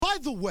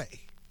the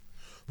way,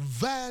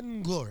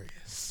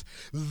 Vanglorious.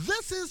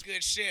 This is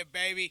good shit,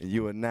 baby.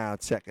 You are now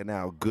checking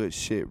out Good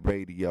Shit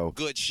Radio.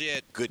 Good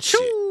shit. Good shit.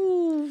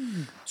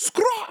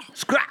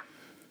 Skra!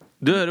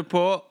 Du hører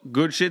på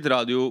Good Shit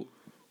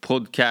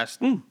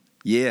Radio-podcasten.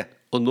 Yeah.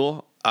 Og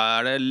nå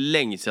er det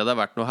lenge siden det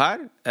har vært noe her,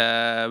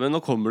 men nå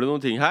kommer det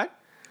noen ting her.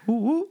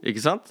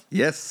 Ikke sant?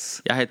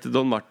 Yes. Jeg heter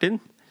Don Martin.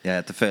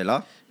 Jeg heter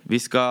Fela. Vi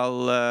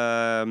skal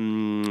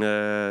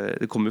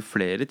det kommer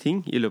flere ting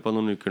i løpet av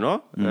noen uker nå.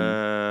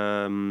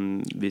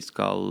 Vi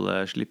skal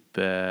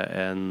slippe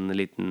en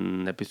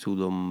liten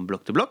episode om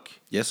Blokk-turne.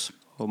 Yes.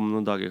 Om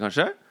noen dager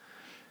kanskje.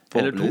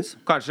 Eller to, Forhåpentligvis.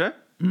 kanskje.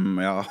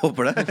 Ja,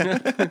 håper det.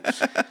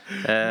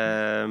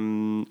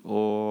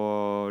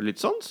 Og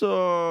litt sånn, så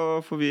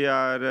for vi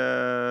er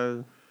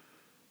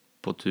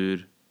på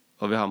tur,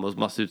 og vi har med oss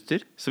masse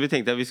utstyr. Så vi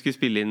tenkte at vi skulle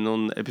spille inn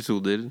noen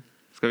episoder.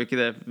 Skal vi ikke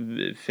det,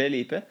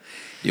 Felipe?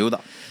 Jo da,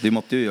 vi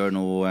måtte jo gjøre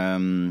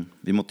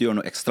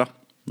noe ekstra.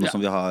 Nå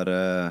som vi har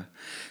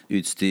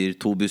utstyr,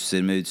 2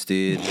 busser med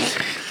utstyr,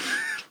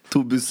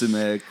 2 busser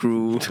med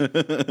crew.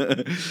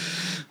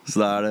 Så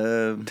da er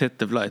det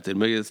Tette flighter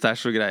med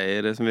stæsj og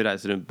greier som vi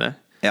reiser rundt med.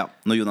 Ja,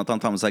 når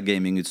Jonathan tar med seg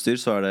gamingutstyr,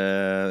 så er det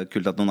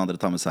kult at noen andre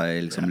tar med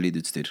seg liksom,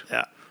 lydutstyr.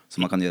 Ja. Så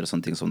man kan gjøre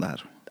sånne ting som det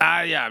her. Det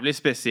er en jævlig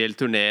spesiell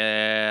turné,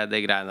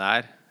 det greiene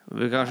her.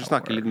 Vi kan kanskje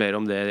snakke litt mer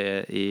om det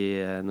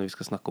når vi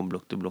skal snakke om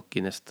Blokk-turne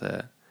i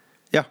neste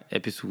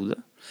episode.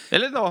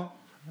 Eller nå?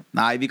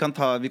 Nei, vi kan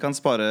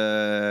spare.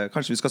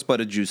 Kanskje vi skal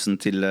spare juicen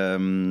til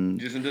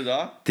Juicen til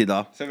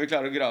da? Så vi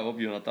klarer å grave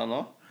opp Jonathan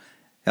nå?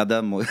 Ja,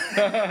 det må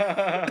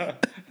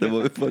det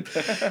må vi få.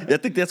 Jeg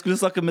tenkte jeg skulle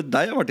snakke med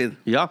deg, Martin.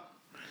 Ja.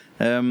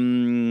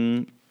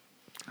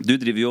 Du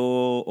driver jo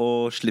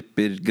og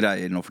slipper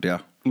greier nå for tida.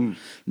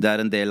 Det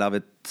er en del av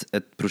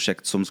et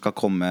prosjekt som skal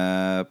komme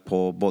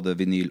på både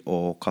vinyl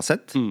og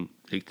kassett.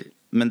 Riktig.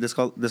 Men det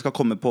skal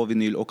komme på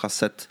vinyl og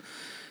kassett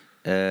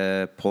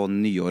på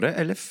nyåret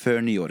eller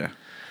før nyåret?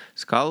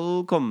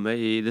 Skal komme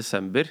i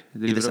desember.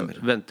 I desember.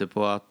 Venter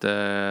på at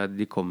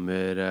de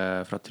kommer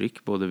fra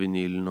trykk, både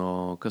vinylen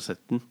og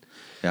kassetten.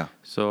 Ja.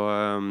 Så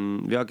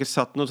vi har ikke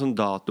satt noen sånn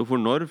dato for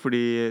når,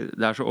 fordi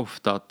det er så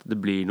ofte at det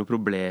blir noen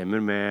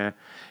problemer med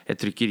et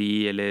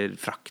trykkeri eller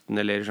frakten,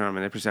 eller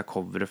plutselig er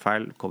coveret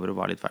feil. Coveret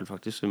var litt feil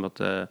faktisk, så vi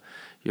måtte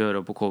gjøre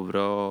opp på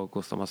coveret og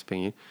kostet masse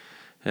penger.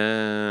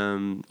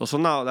 Og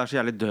sånn da, det er så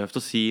jævlig døvt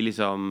å si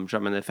liksom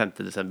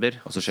 5. desember.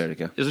 Og så skjer det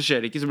ikke. Ja, så skjer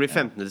det ikke, så blir det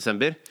 15.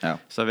 desember. Ja.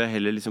 Så vil jeg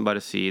heller liksom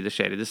bare si det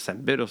skjer i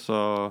desember. Og så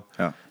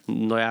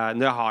når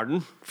jeg har den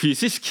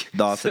fysisk,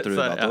 da setter du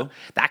dato.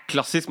 Det er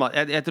klassisk.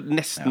 Jeg tror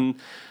nesten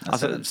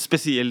altså,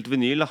 spesielt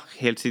vinyl da.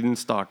 Helt siden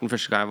starten,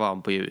 første gang jeg var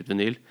med på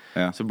vinyl,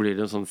 så blir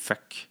det en sånn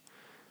fuck.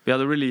 Vi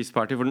hadde release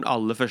party for den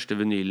aller første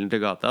vinylen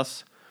til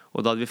Gatas,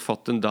 og da hadde vi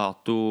fått en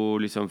dato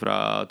liksom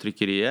fra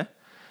trykkeriet.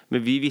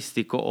 Men vi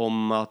visste ikke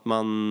om at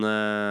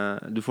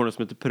du får noe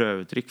som heter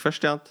prøvetrykk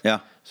først,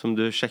 som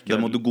du sjekker.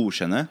 Da må du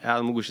godkjenne. Ja,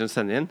 du må godkjenne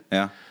sende inn.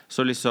 Så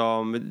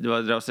liksom, det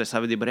var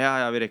stresset, de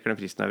bare, vi rekker den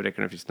fristen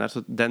her.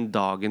 Så den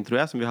dagen, tror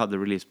jeg, som vi hadde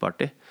release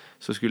party,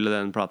 så skulle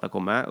den plata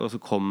komme, og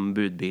så kom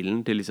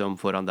budbilen til liksom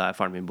foran der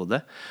faren min bodde.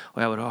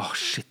 Og jeg bare,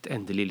 shit,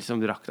 endelig liksom,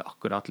 vi rakk det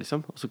akkurat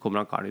liksom. Og så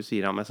kommer han Karni og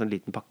sier han med en sånn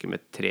liten pakke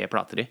med 3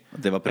 plater i.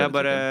 Det var prøvetrykk. Jeg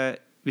bare,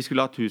 vi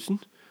skulle ha 1000.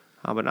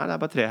 Han bare, nei, det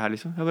er bare 3 her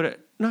liksom. Jeg bare,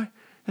 nei,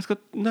 jeg skal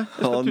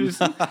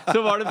 1000.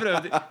 Så var det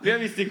prøvetrykk.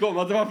 Jeg visste ikke om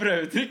at det var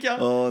prøvetrykk.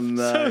 Så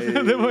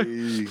det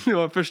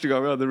var første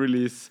gang vi hadde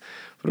release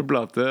for en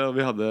plate, og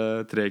vi hadde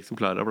 3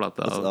 eksemplarer av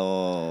plata.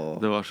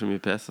 Det var så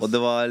mye pes. Og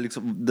det var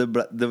liksom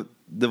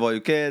det var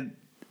jo ikke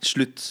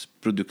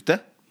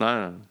sluttproduktet.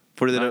 Nei.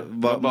 Fordi det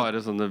var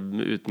bare sånne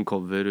uten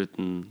cover,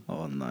 uten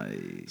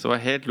Så det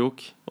var helt lok.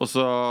 Og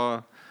så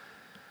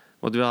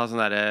måtte vi ha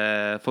sånn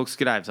der, folk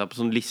skrev seg på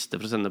sånn liste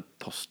for å sende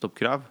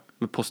postoppkrav.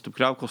 Men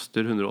postoppkrav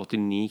koster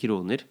 189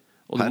 kroner,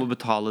 og du må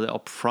betale det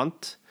up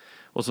front.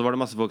 Og så var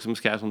det masse folk som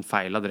skrev sånn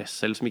feil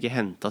adresse, eller som ikke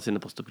hentet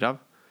sine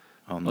postoppkrav.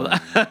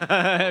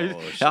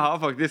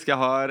 Jeg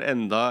har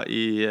enda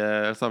i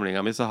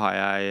samlingen min, så har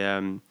jeg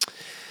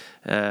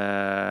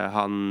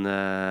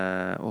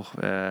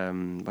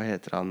hva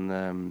heter han,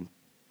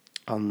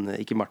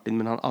 ikke Martin,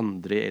 men han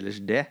andre i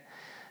LSD,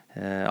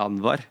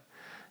 Anwar,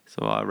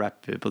 som var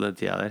rapper på den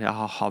tida der. Jeg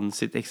har hans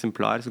sitt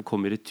eksemplar som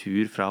kom i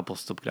retur fra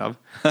postoppkrav.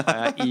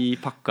 I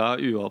pakka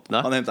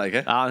uåpnet. Han hentet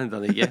ikke? Ja, han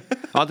hentet den ikke.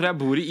 Han tror jeg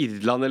bor i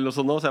Irland eller noe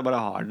sånt nå, så jeg bare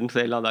har den. Så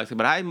en eller annen dag skal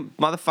jeg bare, hei,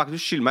 motherfucker, du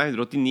skylder meg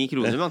 189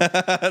 kroner, mann.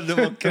 Du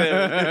må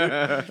kreve.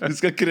 Du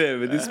skal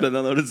kreve de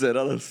spennene når du ser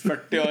han.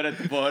 40 år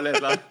etterpå, eller et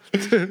eller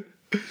annet.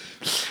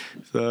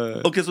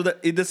 Ok, så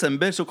i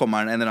desember så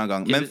kommer den en eller annen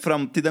gang. Men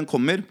frem til den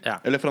kommer,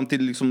 eller frem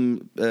til liksom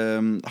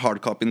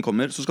hardcopyen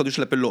kommer, så skal du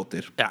slippe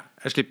låter. Ja,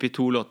 jeg slipper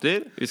 2 låter.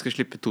 Vi skal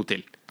slippe 2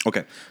 til. Ok,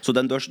 så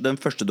den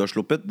første du har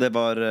sluppet, det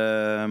var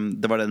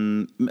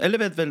den. Eller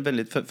vent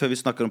litt før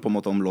vi snakker på en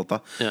måte om låta.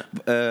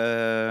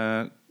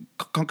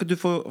 Kan ikke du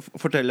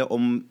fortelle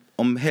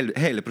om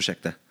hele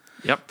prosjektet?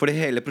 For det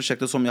hele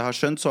prosjektet, som jeg har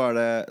skjønt, så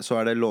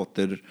er det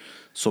låter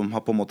som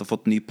har på en måte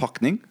fått ny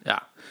pakning.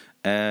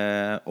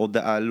 Og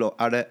det er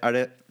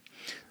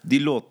De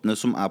låtene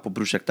som på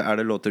prosjektet,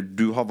 det låter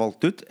du har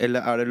valgt ut,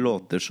 eller det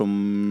låter som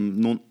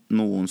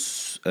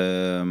noens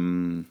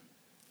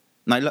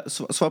Nei,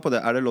 svar på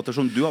det. Det låter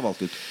som du har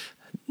valgt ut?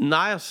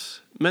 Nei,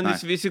 ass. Men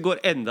hvis vi går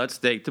enda et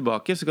steg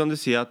tilbake, så kan du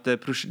si at det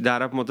på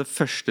en måte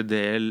første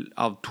del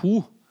av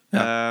to.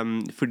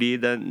 Fordi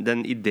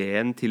den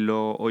ideen til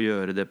å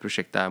gjøre det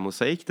prosjektet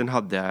Mosaikk, den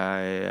hadde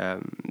jeg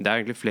det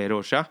egentlig flere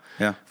år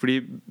siden. Fordi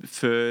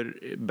før,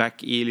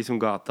 back i liksom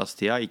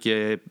gatas-tida, ikke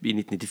i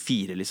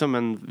 1994 liksom,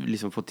 men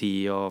liksom for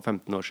 10 og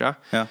 15 år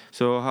siden,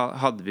 så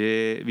hadde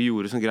vi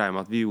gjorde sånn greie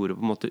med at vi gjorde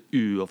på en måte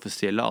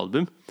uoffisielle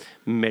album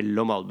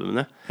mellom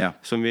albumene,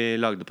 som vi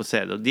lagde på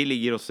CD, og de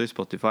ligger også i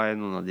Spotify,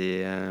 noen av de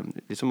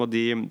liksom, og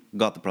de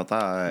Gateplata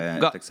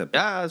et eksempel.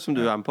 Ja, som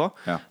du med på.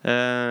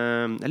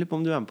 Jeg lurer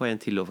på om du med på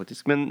en til også,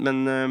 faktisk.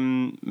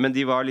 Men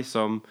de var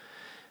liksom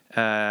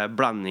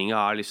blanding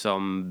av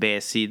liksom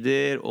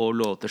B-sider og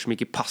låter som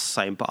ikke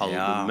passet inn på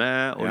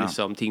albumet, og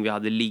liksom ting vi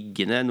hadde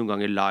liggende, noen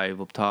ganger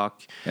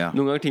live-opptak,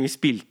 noen ganger ting vi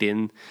spilte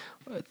inn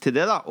til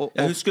det da.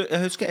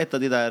 Jeg husker et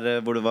av de der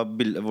hvor det var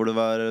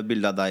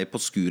bilde av deg på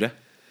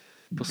skuret.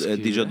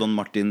 DJ Don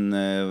Martin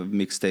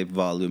mixtape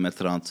volume et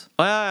eller annet.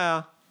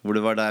 Hvor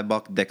det var der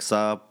bak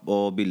deksa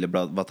og bildet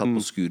var tatt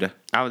på skuret.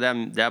 Ja,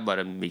 men det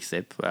bare en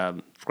mixtape.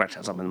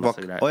 Scratchet sammen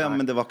masse greier.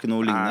 Men det var ikke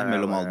noe lignende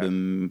mellom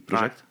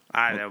albumprosjekt?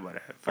 Nei, det var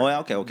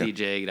bare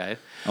DJ-greier.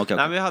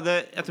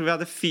 Jeg tror vi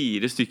hadde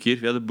 4 stykker.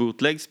 Vi hadde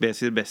bootlegs,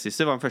 B-sider,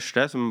 best-sider var den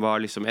første, som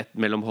var liksom ett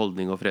mellom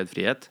holdning og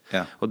fredfrihet.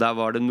 Og der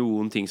var det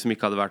noen ting som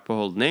ikke hadde vært på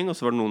holdning, og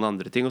så var det noen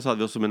andre ting, og så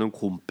hadde vi også med noen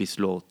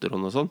kompislåter og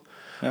noe sånt.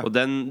 Og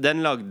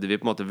den lagde vi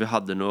på en måte. Vi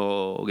hadde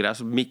noe greier,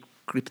 så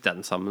klippte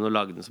den sammen og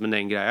lagde den som en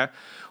egen greie.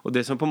 Og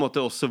det som på en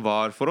måte også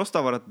var for oss da,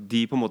 var at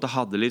de på en måte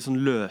hadde litt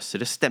sånn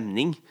løsere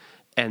stemning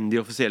enn de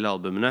offisielle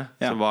albumene,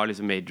 som var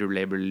liksom major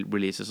label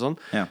release og sånn.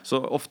 Så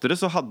oftere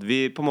så hadde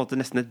vi på en måte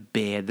nesten et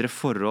bedre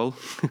forhold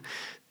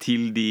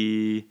til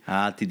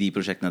de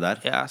prosjektene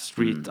der.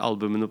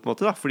 Street-albumene på en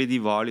måte da, fordi de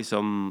var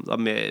liksom da,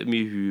 med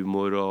mye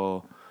humor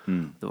og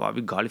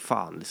vi ga litt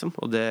faen liksom,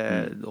 og det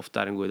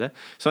ofte en god idé.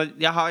 Så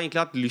jeg har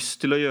egentlig hatt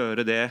lyst til å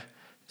gjøre det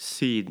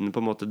siden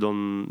på en måte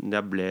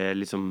jeg ble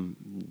liksom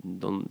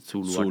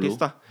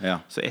soloartist da.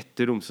 Så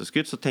etter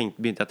Romsøskutt så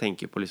begynte jeg å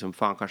tenke på liksom,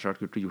 faen, kanskje det hadde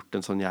vært kult å gjort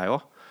en sånn jeg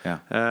også.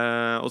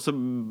 Og så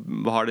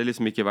har det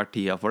liksom ikke vært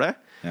tida for det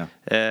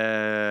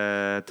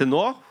til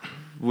nå,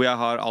 hvor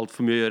jeg har alt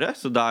for mye å gjøre,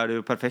 så da det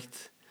jo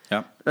perfekt.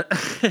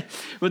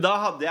 Men da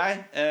hadde jeg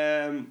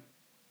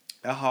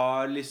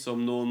har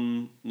liksom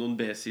noen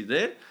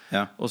B-sider,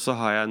 og så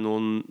har jeg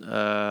noen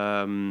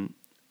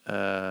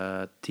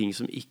ting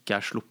som ikke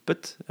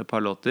sluppet, et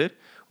par låter,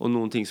 og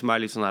noen ting som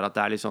litt sånn her at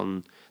det litt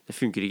sånn, det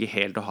funker ikke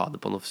helt å ha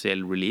det på en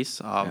offisiell release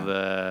av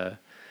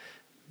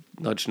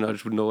nudge,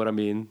 know what I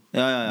mean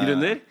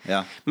grunner.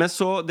 Men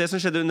så, det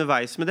som skjedde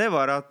underveis med det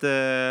var at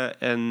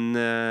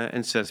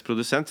en svensk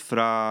produsent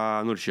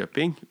fra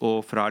Nordkjøping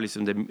og fra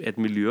liksom et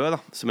miljø da,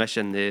 som jeg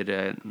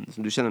kjenner,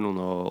 som du kjenner noen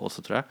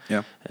også tror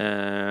jeg,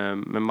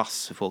 med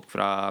masse folk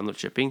fra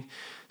Nordkjøping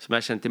som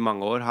jeg har kjent i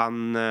mange år,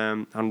 han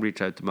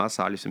reached out til meg og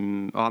sa liksom,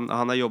 han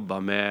har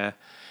jobbet med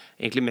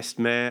egentlig mest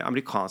med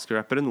amerikanske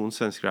rappere, noen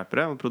svenske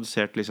rappere. Han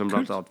produsert liksom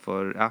blant annet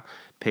for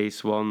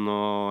Pace One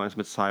og en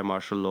som heter Cy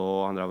Marshall,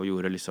 og han drev og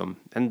gjorde liksom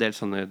en del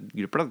sånne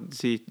grupper da,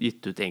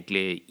 gitt ut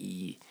egentlig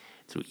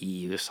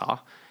i USA,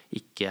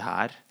 ikke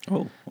her.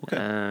 Og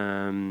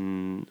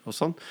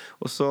sånn.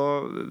 Og så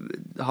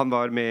han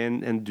var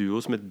med en duo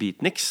som het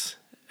Beatniks.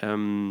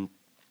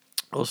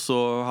 Og så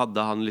hadde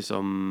han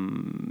liksom,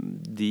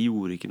 de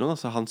gjorde ikke noe,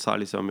 så han sa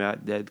liksom,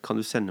 kan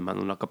du sende meg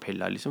noen a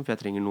cappella liksom, for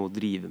jeg trenger noe å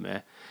drive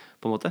med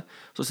på en måte.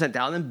 Så sendte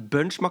jeg han en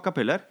bunch med a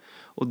cappellaer,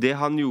 og det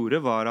han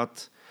gjorde var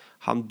at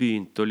han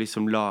begynte å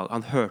liksom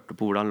han hørte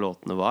på hvordan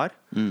låtene var,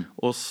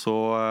 og så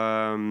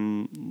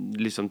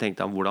liksom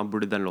tenkte han hvordan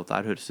burde den låta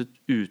her høres ut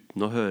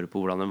uten å høre på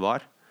hvordan den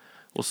var,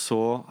 og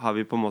så har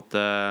vi på en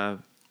måte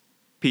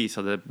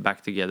piecet det back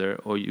together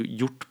og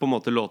gjort på en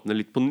måte låtene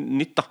litt på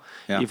nytt da,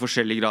 i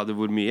forskjellige grader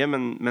hvor mye,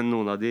 men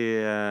noen av de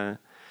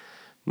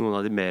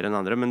mer enn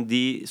andre, men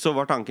så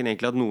var tanken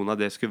egentlig at noen av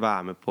det skulle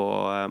være med på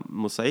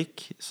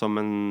Mosaikk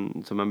som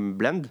en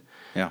blend,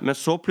 men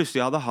så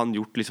plutselig hadde han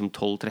gjort liksom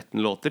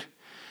 12-13 låter,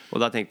 og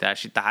da tenkte jeg,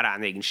 shit, det her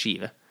en egen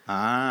skive.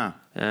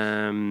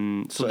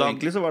 Så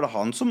egentlig så var det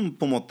han som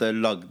på en måte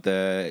lagde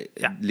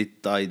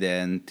litt av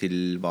ideen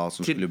til hva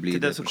som skulle bli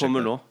til det som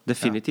kommer nå,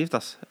 definitivt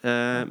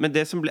men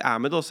det som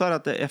med det også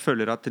at jeg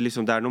føler at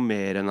liksom, det noe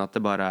mer enn at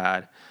det bare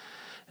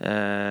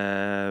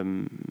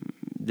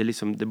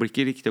det blir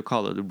ikke riktig å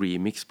kalle det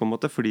remix på en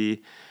måte, fordi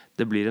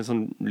det blir en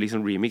sånn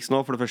liksom remix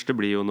nå. For det første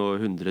blir jo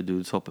når 100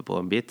 dudes hopper på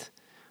en beat.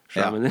 Det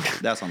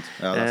er sant.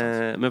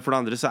 Men for det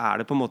andre så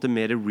det på en måte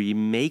mer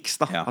remakes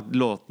da, at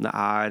låtene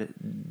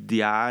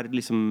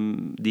liksom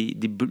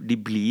de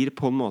blir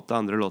på en måte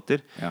andre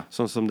låter,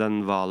 sånn som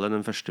den Valen,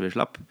 den første vi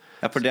slapp.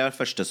 For det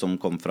første som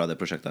kom fra det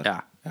prosjektet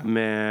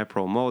med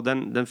promo, og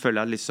den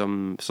føler jeg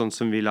liksom, sånn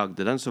som vi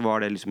lagde den, så var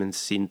det liksom en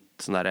sint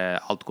sånn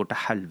der, alt går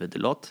til helvete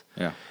låt,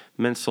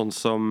 men sånn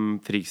som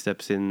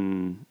Freakstep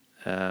sin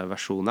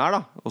versjon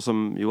da, og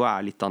som jo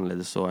litt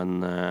annerledes så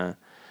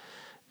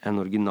enn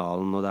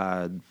originalen, og det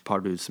et par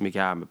dudes som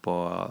ikke med på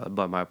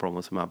bare meg og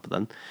Promo som på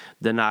den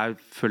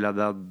føler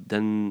jeg at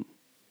den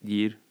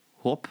gir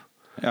håp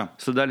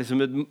så det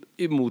liksom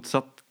i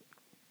motsatt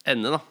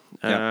ende da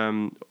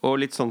og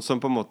litt sånn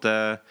som på en måte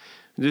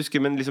du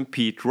husker, men liksom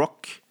Pete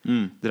Rock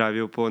drev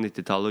jo på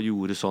 90-tallet og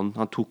gjorde sånn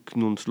han tok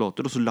noen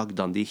låter, og så lagde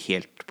han de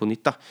helt på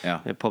nytt da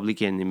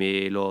Public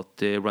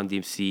Enemy-låter, Run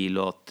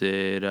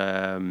DMC-låter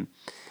en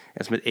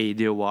som het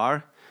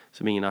ADOR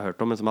som ingen har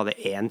hørt om, men som hadde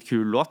en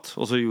kul låt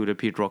og så gjorde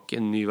Pete Rock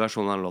en ny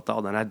versjon av den låta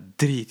og den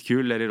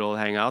dritkul, Let It All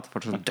Hang Out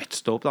fortsatt sånn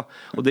dødsdope da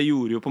og det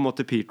gjorde jo på en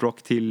måte Pete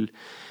Rock til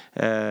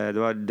det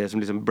var det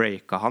som liksom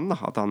breaka han da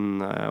at han,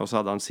 og så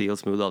hadde han Seal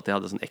Smooth alltid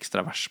hadde sånn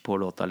ekstra vers på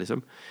låta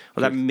liksom og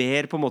det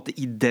mer på en måte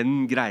i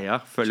den greia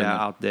føler jeg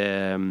at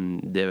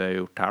det vi har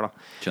gjort her da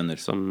Skjønner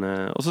sånn,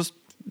 og så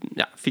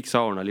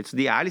fiksa og ordnet litt så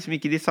de liksom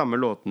ikke de samme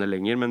låtene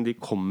lenger men de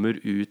kommer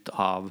ut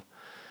av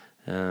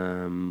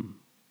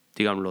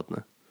de gamle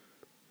låtene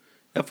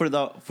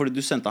fordi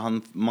du sendte han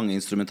mange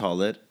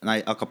instrumentaler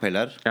a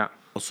cappellaer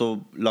og så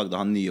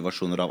lagde han nye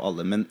versjoner av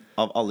alle men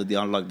av alle de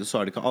han lagde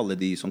så det ikke alle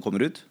de som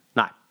kommer ut?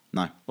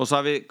 Nei. Og så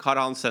har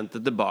han sendt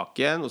det tilbake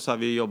igjen og så har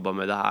vi jobbet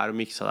med det her og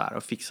mikset det her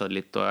og fikset det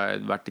litt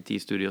og vært i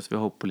 10 studios så vi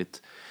har hoppet litt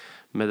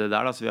med det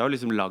der da. Så vi har jo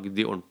liksom lagd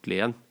de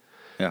ordentlig igjen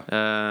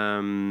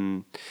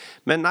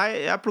men nei,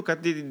 jeg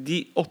plukket de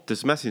 8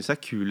 som jeg synes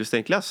kulest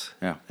egentlig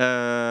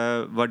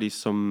var de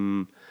som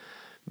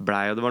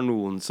ble og det var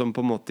noen som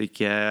på en måte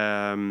ikke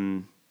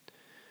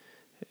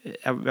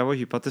jeg var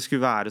hypp på at det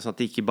skulle være sånn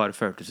at det ikke bare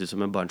føltes ut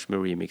som en bunch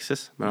med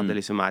remixes men at det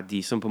liksom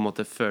de som på en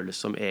måte føles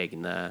som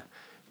egne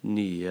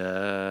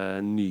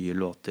nye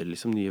låter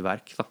liksom, nye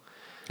verk da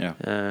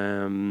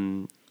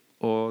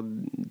og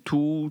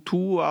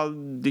to av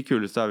de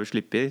kuleste vi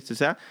slipper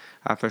synes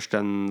jeg først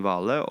den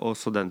Vale og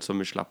så den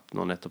som vi slapp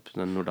nå nettopp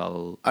den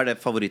Nordahl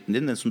det favoritten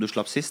din, den som du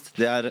slapp sist?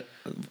 Det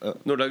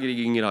Nordahl Grieg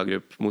Inger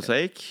Hagerup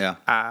Mosaikk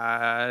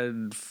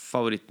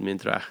favoritten min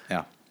tror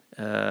jeg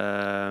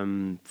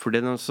for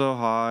den også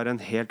har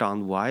en helt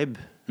annen vibe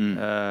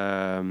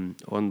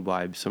og en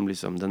vibe som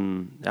liksom den,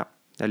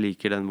 jeg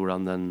liker den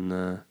hvordan den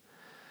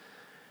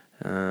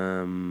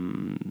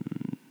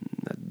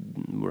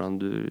hvordan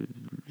du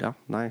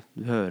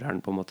du hører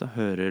den på en måte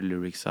hører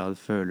lyricsa,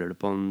 føler det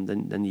på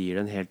den gir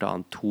en helt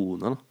annen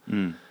tone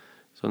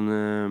sånn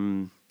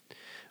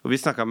og vi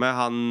snakket med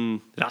han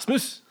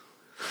Rasmus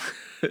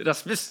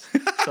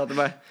sa til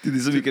meg de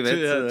som ikke vet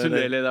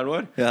turnélederen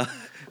vår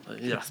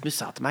Rasmus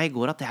sa til meg i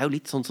går at det jo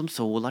litt sånn som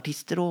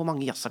soul-artister og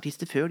mange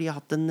jazzartister før de har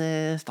hatt en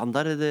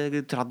standard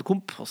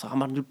tradkomp og så har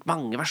man gjort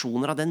mange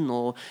versjoner av den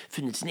og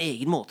funnet sin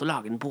egen måte å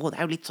lage den på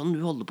det jo litt sånn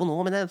du holder på nå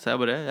med det så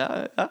jeg bare,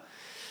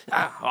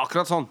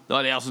 akkurat sånn det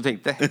var det jeg også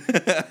tenkte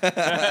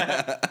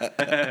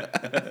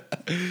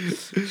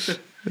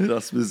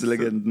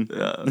Rasmus-legenden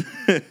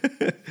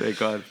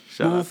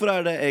Men hvorfor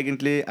det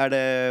egentlig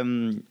det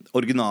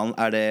originalen,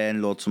 det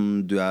en låt som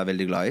du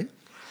veldig glad i?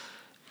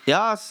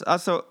 Ja,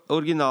 altså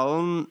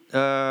originalen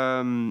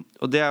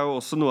og det jo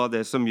også noe av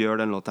det som gjør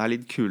den låta her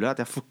litt kule at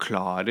jeg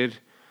forklarer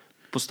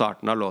på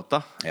starten av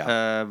låta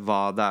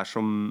hva det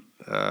som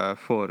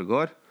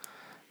foregår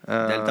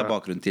det litt av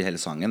bakgrunnen til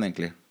hele sangen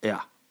egentlig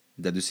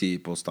det du sier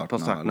på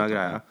starten av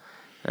greia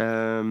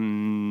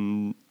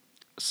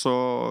så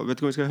vet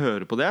du om vi skal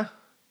høre på det?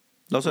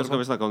 Så skal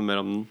vi snakke mer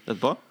om den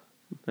etterpå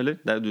eller?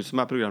 Det jo du som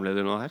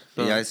programleder nå her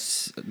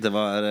det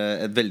var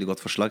et veldig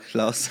godt forslag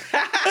La oss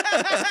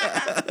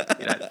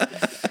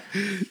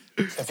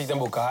Jeg fikk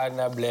den boka her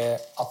når jeg ble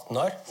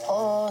 18 år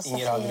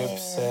Inger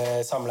Hagerups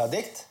samlet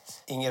dikt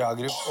Inger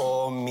Hagerup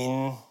og min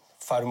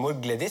farmor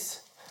Gledis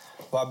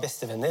var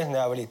bestevenner når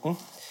jeg var liten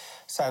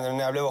Senere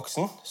når jeg ble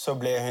voksen så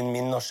ble hun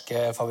min norske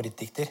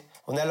favorittdikter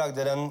Og når jeg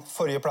lagde den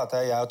forrige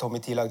plata jeg og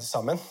Tommy T lagde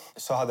sammen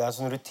så hadde jeg en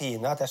sånn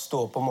rutine at jeg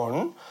stod opp om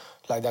morgenen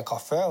lagde jeg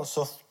kaffe, og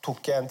så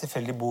tok jeg en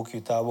tilfeldig bok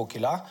ut av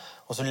bokhylla,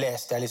 og så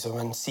leste jeg liksom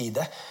en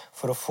side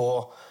for å få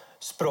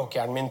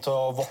språkhjernen min til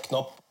å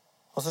våkne opp.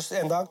 Og så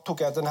en dag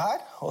tok jeg ut den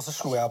her, og så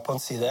slo jeg på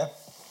en side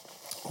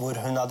hvor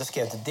hun hadde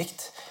skrevet et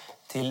dikt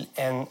til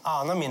en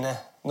annen av mine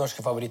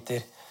norske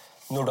favoritter,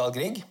 Nordahl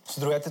Grieg.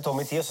 Så dro jeg til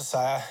Tommy T, og så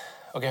sa jeg,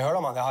 ok, hør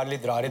da mann, jeg har en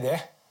litt rar idé.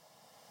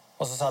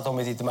 Og så sa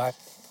Tommy T til meg,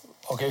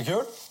 ok,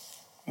 kul,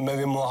 men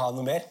vi må ha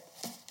noe mer.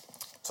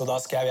 Så da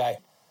skrev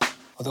jeg.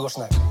 Og det går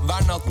sånn her.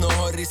 Hver natt når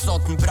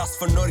horisonten brast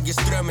for Norges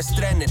drømme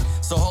strender,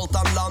 så holdt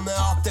han landet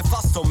at det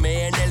fast som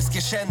med en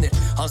elsker kjenner.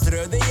 Hans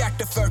røde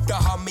hjerte førte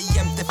ham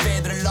hjem til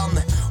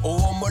fedrelandet,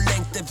 og om å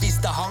lengte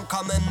visste han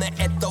kan ende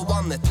ett og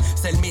annet.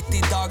 Selv midt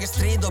i dagens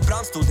strid og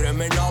brann stod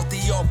drømmen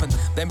alltid åpen.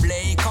 Den ble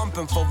i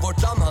kampen for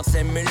vårt land, hans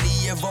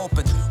hemmelige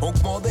våpen. Og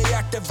må det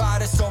hjerte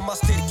være som har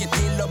styrke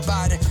til å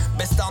bære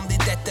bestandig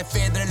dette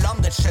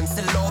fedrelandets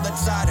skjensel og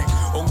dets ære.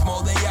 Og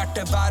må det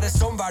hjerte være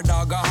som hver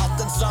dag har hatt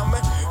den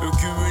samme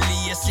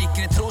ukuelige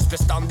sikre tros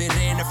bestandig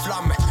rene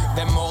flamme.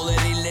 Hvem måler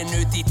ilden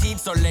ut i tid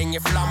så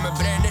lenge flamme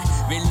brenner?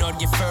 Vil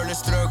Norge føle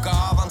strøket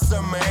av hans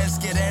sømme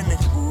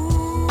elskerenner?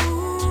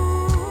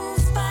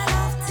 Speil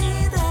av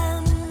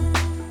tiden,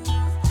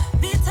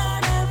 vi tar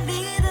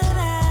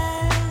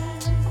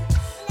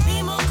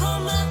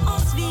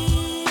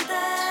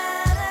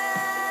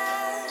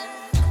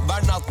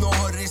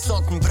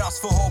sånt en brass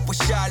for håp og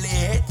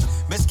kjærlighet.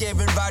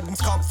 Beskrev en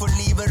verdenskamp for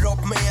livet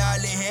opp med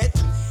ærlighet.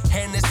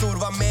 Hennes ord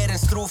var mer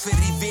enn strofer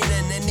i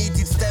vinden. En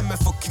nitidsstemme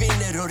for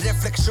kvinner og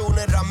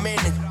refleksjoner av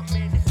mening.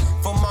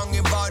 For mange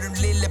var hun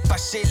lille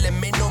persille.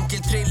 Min onkel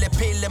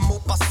trillepille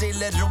mot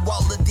basiller. Og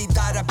alle de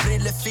der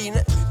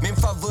brillefine. Min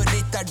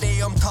favoritt det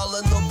om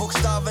tallene og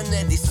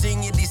bokstavene. De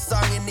synger de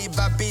sangen i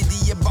hver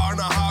bidige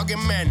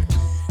barnehagemenn.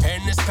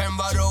 Hennes penn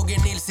var Roger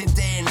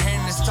Nils-ideen.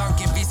 Hennes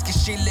tanke visker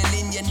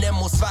skillelinjene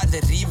mot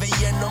sverdet. Rive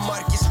gjennom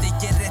market,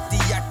 stikker rett i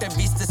hjertet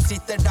hvis det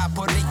sitter der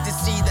på riktig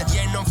side.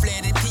 Gjennom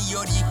flere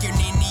tiår gikk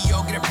hun inn i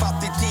og grep fatt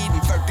i tiden.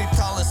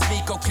 40-tallet,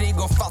 svik og krig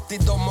og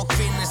fattigdom og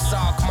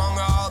kvinnesak.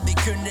 Mange av de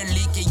kunne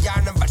like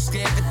gjerne vært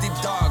skrevet i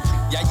dag.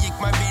 Jeg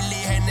gikk meg vill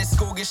i hennes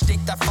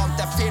skogerstikk, der fant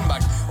jeg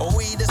Finnmark. Og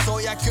i det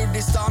så jeg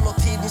Kurdistan og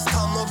tidens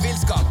tann og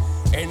villskap.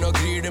 Ennå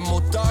gryr det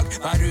mot dag,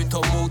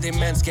 utålmodig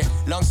menneske.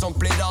 Langsomt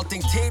blir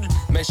allting til,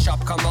 men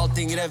kjapt kan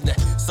allting revne.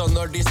 Så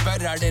når de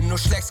spør det noe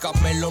slektskap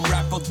mellom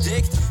rap og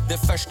dikt. Det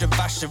første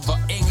verset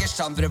var Ingers,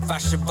 andre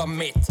verset var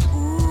mitt.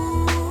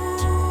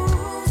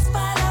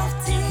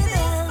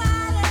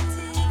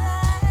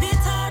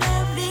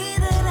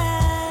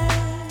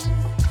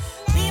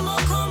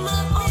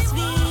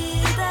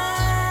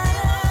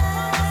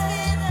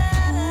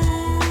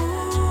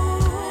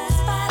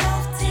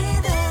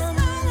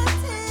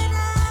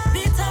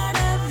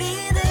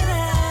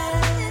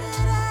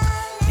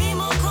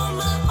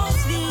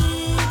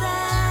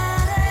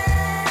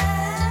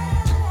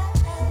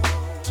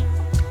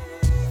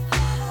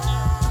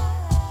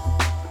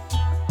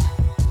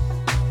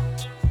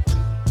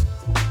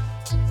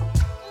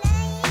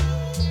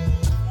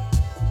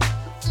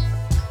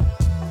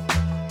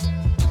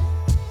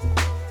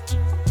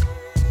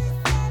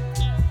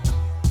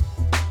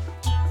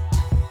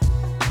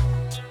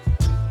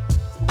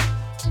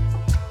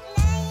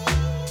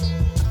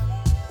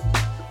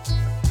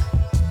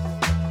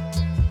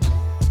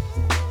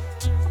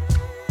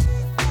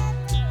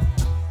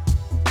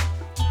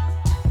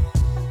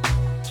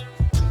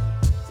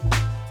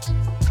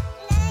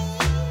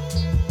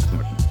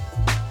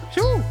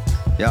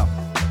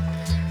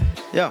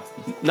 Ja.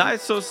 Nei,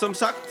 så som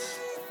sagt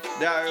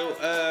det jo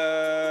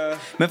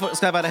Men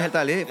skal jeg være helt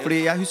ærlig?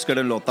 Fordi jeg husker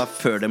den låta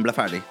før den ble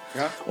ferdig.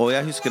 Og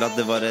jeg husker at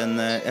det var en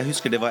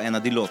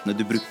av de låtene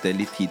du brukte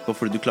litt tid på.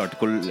 Fordi du klarte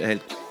ikke å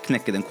helt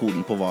knekke den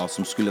koden på hva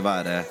som skulle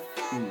være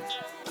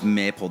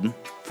med på den.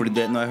 Fordi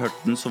når jeg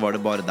hørte den, så var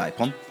det bare deg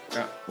på den.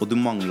 Og du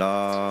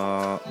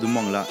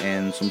manglet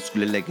en som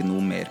skulle legge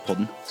noe mer på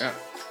den.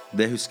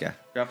 Det husker jeg.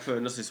 Ja, før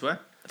Nazisme?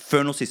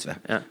 Før Nazisme.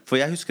 For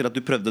jeg husker at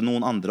du prøvde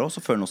noen andre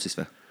også før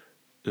Nazisme.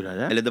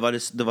 Eller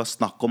det var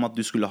snakk om at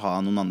du skulle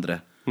ha noen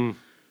andre.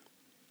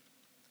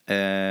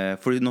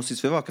 Fordi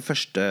Nazisme var ikke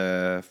første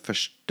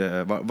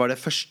var det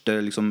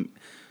første liksom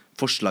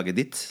forslaget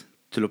ditt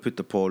til å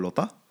putte på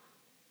låta?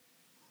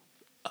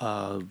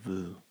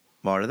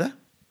 Var det det?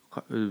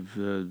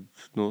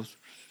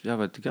 Jeg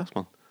vet ikke,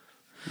 man.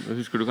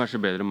 Husker du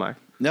kanskje bedre enn meg?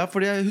 Ja,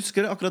 fordi jeg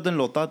husker akkurat den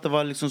låta. At det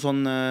var liksom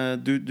sånn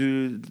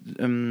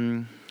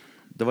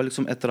det var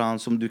liksom et eller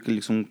annet som du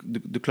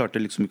klarte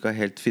liksom ikke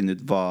helt finne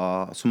ut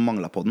hva som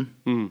manglet på den.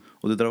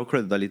 Og du drev og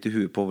klødde deg litt i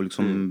huet på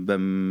liksom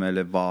hvem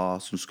eller hva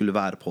som skulle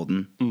være på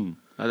den.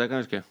 Ja, det kan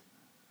jeg huske.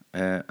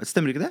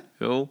 Stemmer ikke det?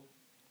 Jo.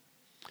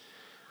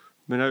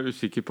 Men jeg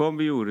usikker på om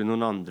vi gjorde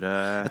noen andre.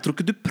 Jeg tror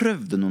ikke du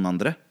prøvde noen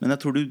andre. Men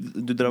jeg tror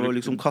du drev og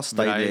liksom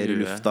kastet ideer i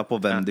lufta på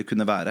hvem det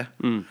kunne være.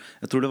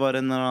 Jeg tror det var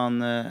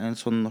en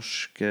sånn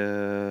norsk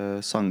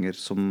sanger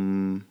som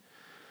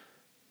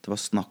det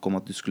var snakk om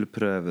at du skulle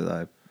prøve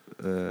deg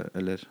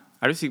eller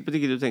du sikker på at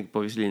ikke du tenker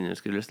på hvis linjen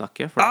skulle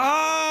snakke? For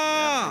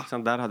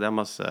der hadde jeg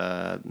masse.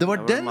 Det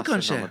var den masse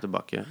kanskje?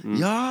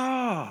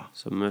 Ja!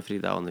 Som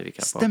Frida Ånevik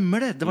på. Stemmer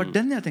det, det var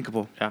den jeg tenker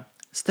på.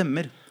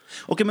 Stemmer.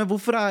 Ok, men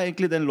hvorfor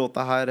egentlig den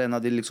låta her en av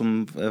de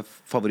liksom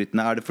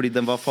favorittene? Det fordi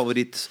den var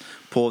favoritt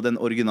på det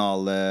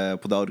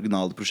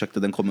originale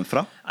prosjektet den kommer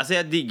fra? Altså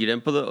jeg digger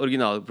den på det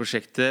originale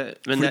prosjektet,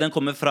 fordi den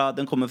kommer fra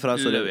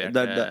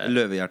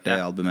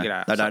Løvehjerte-albumet.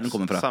 Det der den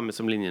kommer fra. Samme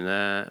som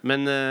linjene.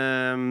 Men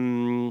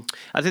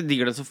altså jeg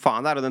digger den så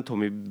faen der. Og den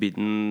Tommy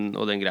Bidden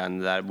og den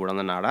greiene der,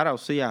 hvordan den der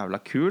også jævla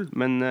kul.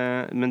 Men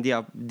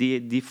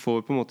de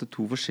får på en måte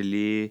to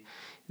forskjellige.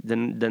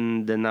 Den på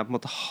en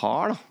måte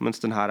hard da, mens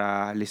den her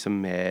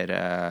liksom mer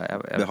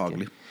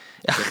behagelig.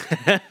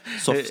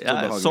 Soft og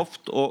behagelig.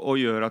 Soft og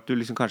gjør at du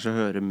liksom kanskje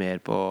hører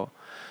mer på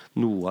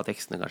noe av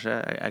tekstene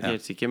kanskje. Jeg ikke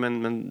helt sikker,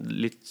 men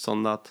litt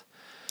sånn at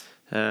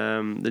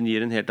den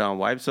gir en helt annen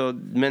vibe. Så,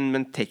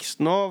 men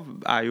teksten nå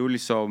jo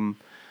liksom,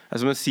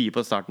 som jeg sier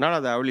på starten her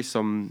da, det jo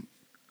liksom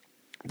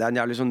det en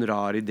jævlig sånn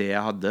rar idé jeg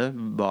hadde.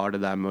 Var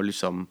det der med å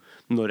liksom,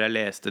 når jeg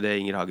leste det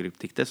Inger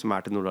Hagerup-diktet som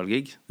til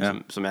Nordahl-gig,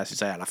 som jeg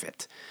synes jævla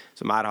fett,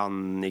 som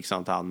han, ikke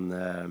sant, han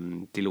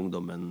til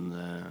ungdommen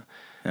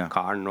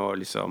karen, og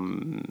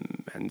liksom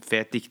en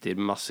fet dikter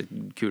med masse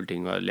kule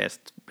ting og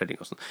lest flere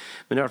ting og sånn.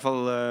 Men i hvert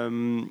fall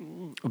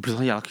og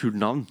plutselig jævla kul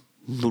navn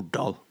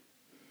Nordahl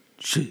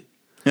Sky.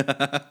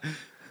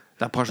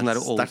 Det et par sånne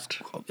der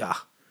sterkt. Ja,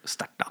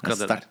 sterkt akkurat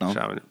det sterkt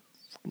der.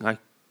 Nei,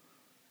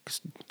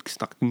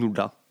 snakk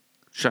Nordahl.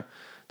 Det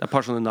er et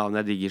par sånne navn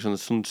jeg digger,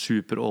 sånn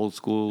super old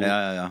school,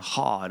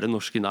 harde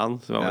norske navn,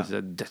 som jeg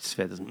bare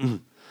dødsfete.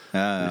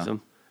 Liksom.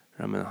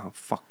 Men han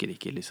fucker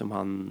ikke, liksom.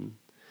 Han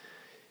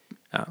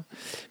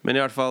Men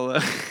i hvert fall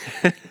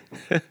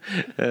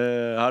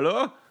hallo?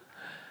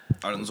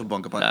 Er det noen som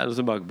banker på her? Det er noen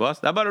som banker på oss.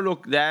 Det er bare å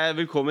lukke. Det er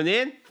velkommen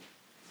inn.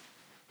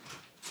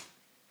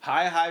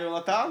 Hei,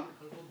 Jonathan.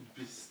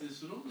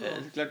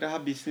 Klart jeg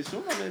har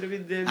businessrom.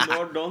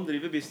 Lord Don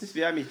driver business.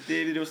 Vi er midt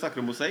i, vi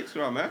snakker om Mosaikk. Skal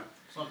du være med?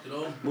 Snakker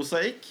om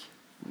Mosaikk.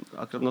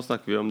 Akkurat nå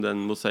snakker vi om den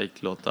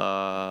Mosaikk-låta.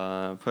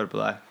 Hør på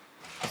deg.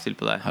 Still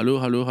på deg.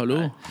 Hallo.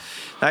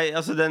 Nei,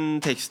 altså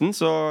den teksten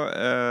så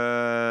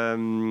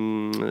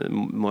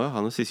må jo ha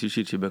noen Sissy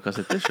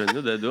Chichi-bøkassetter. Skjønner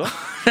jo det du også.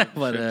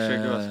 Skjønner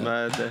ikke hva som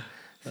det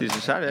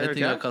Sissy selv, jeg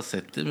tenker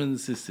kassetter, men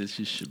Sissy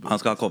Chichi-bøkassetter. Han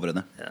skal ha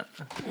coverene.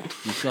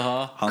 Du skal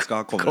ha Han skal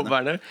ha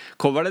coverene.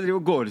 Coverne driver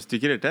og går i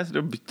stykker hele tiden. Så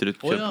de bytter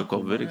ut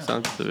kjøpecover, ikke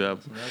sant? Så vi har...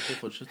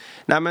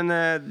 Nei, men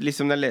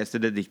liksom når jeg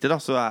leste det diktet da,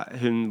 så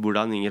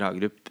hvordan Inger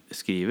Hagerup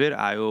skriver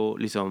jo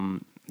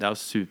liksom det jo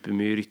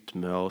supermye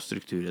rytme og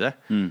struktur i det.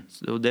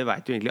 Og det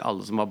vet jo egentlig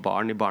alle som har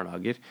barn i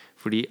barnehager.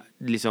 Fordi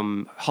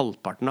liksom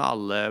halvparten av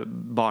alle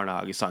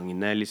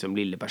barnehagesangene, liksom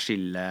Lille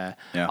Persille,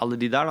 alle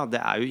de der da,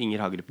 det jo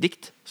Inger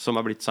Hagerup-dikt som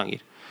har blitt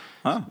sanger.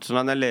 Så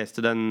når jeg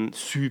leste den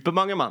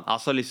supermange mann,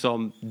 altså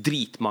liksom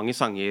dritmange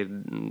sanger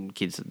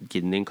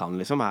kiden din kan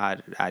liksom,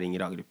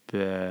 Inger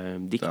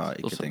Hagerup-dikt.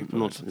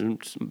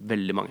 Også,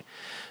 veldig mange.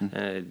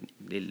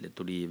 Lille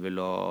Tordivel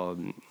og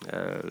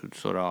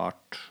Så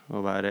rart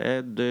å være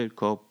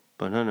edderkopp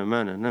og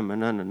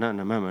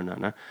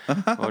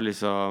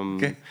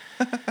liksom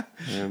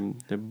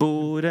det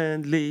bor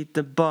en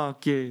liten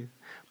baker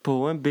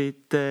på en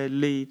bitte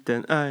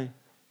liten øy.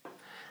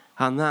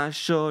 Han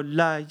så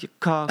lei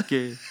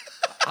kake.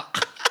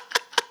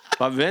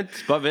 Bare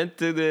vent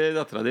til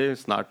datteren din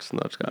snart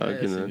skal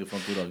kunne.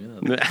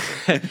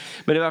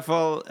 Men i hvert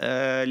fall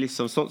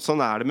liksom,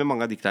 sånn det med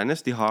mange av diktene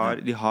hennes. De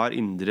har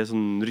indre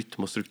sånn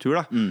rytme og struktur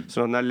da.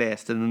 Så når jeg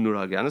leste den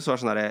Nordahl-greiene, så var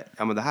det sånn der,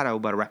 ja, men det her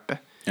jo bare rappe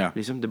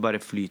liksom, det bare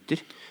flyter.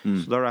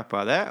 Så da rappet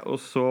jeg det. Og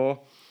så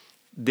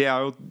det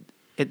jo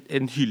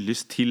en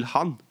hyllest til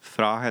han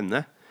fra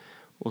henne.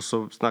 Og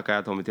så snakket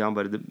jeg Tommy til han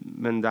bare,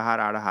 men det her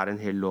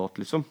en hel låt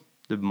liksom.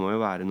 Det må jo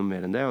være noe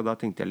mer enn det. Og da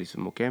tenkte jeg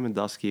liksom, ok, men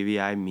da skriver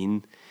jeg min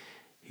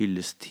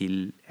hyllest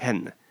til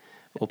henne.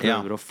 Og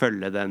prøver å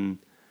følge den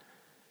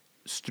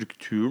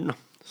strukturen da,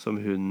 som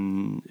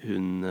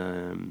hun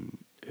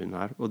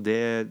har. Og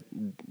det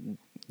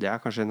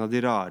kanskje en av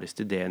de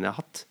rareste ideene jeg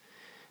har hatt.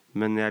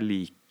 Men jeg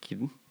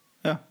liker den.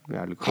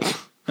 Jævlig godt.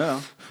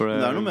 For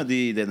det noe med de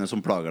ideene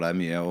som plager deg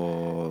mye,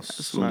 og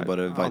som du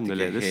bare vet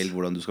ikke helt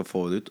hvordan du skal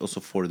få det ut, og så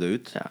får du det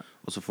ut,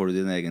 og så får du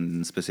din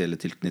egen spesielle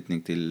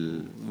tilknytning til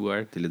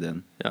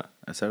ideen.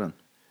 Jeg ser den.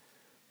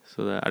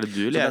 Så det det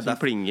du eller jeg som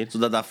plinger? Så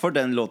det derfor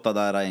den låta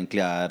der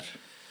egentlig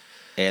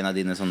en av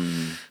dine sånn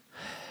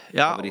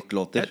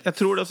favorittlåter? Jeg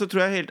tror det, og så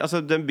tror jeg helt, altså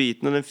den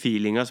biten og den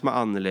feelingen som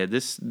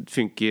annerledes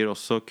funker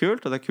også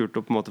kult, og det kult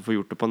å på en måte få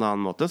gjort det på en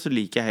annen måte. Så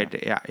liker jeg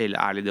helt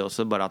ærlig det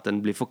også, bare at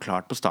den blir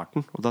forklart på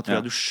starten. Og da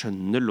tror jeg du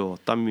skjønner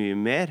låta mye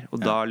mer,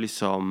 og da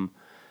liksom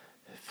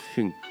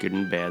funker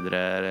den bedre,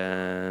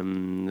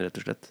 rett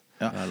og slett.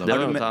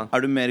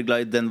 Du mer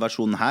glad i den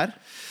versjonen her,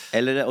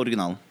 eller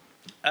originalen?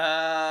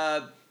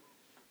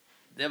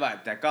 Det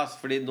vet jeg ikke,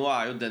 fordi nå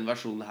jo den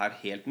versjonen her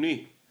helt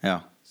ny.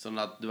 Sånn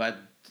at du vet,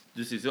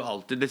 du synes jo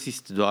alltid det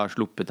siste du har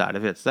sluppet det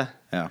feteste.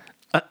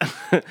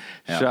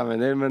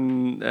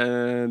 Men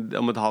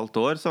om et halvt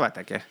år så vet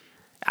jeg ikke.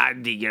 Jeg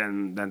digger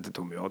den til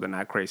Tommy, og den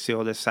crazy,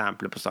 og det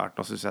sampler på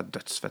starten, og så synes jeg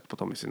dødsfett på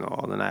Tommy sin,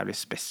 og den jævlig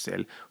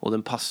spesiell, og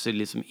den passer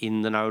liksom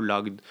inn. Den jo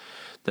lagd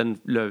det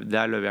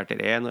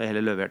Løvehjerter 1, og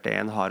hele Løvehjerter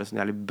 1 har en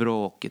sånn jævlig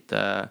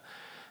bråkete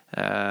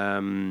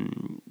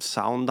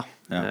sound da,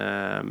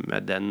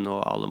 med den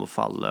og Alle må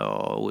falle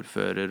og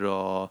Ordfører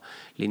og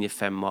Linje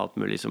 5 og alt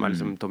mulig som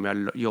liksom, Tommy har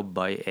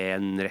jobbet i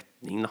en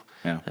retning da,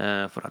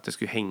 for at det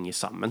skulle henge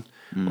sammen,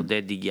 og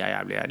det digger jeg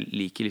jævlig. Jeg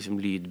liker liksom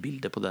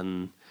lydbildet på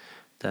den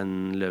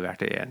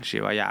Løvehjertet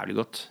 1-skiva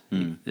jævlig godt.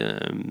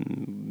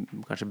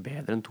 Kanskje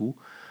bedre enn 2,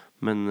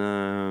 men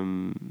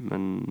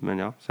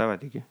ja, så jeg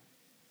vet ikke.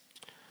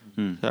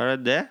 Så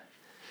det det.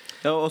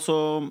 Ja, og så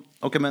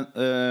ok, men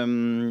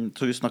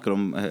så vi snakker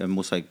om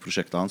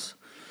Mosaikk-prosjektet hans,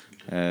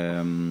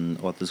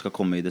 og at det skal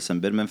komme i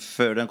desember. Men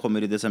før den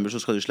kommer i desember så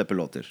skal du slippe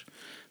låter.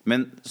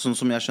 Men sånn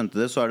som jeg skjønte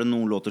det, så det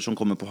noen låter som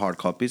kommer på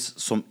hardcopies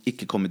som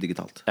ikke kommer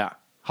digitalt. Ja,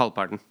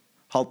 halvparten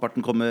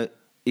kommer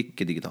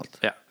ikke digitalt.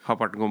 Ja,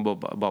 halvparten kommer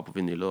bare på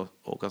vinyl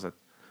og kassett.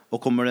 Og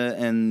kommer det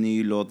en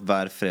ny låt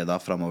hver fredag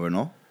fremover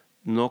nå?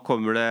 Nå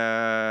kommer det,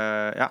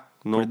 ja.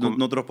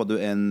 Nå droppet du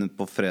en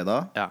på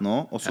fredag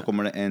nå, og så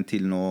kommer det en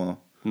til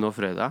nå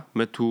fredag,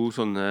 med 2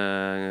 sånne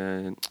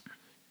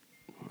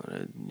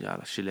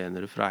jævla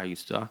chilenere fra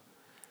Haugestua.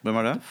 Hvem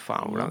det?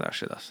 Faen hvordan det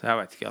skjedd, ass. Jeg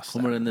vet ikke, ass.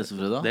 Kommer det neste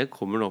fredag? Det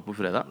kommer nå på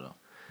fredag.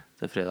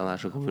 Den fredagen her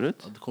som kommer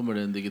ut. Kommer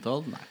den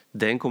digitalt? Nei.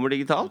 Den kommer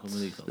digitalt. Den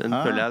kommer digitalt. Den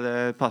føler jeg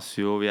det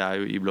passer jo. Vi er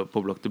jo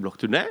på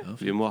Blokk-turne.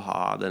 Vi må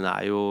ha, den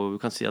er jo, vi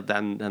kan si at det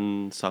er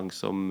en sang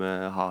som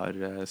har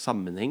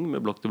sammenheng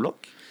med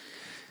Blokk.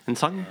 En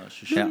sang.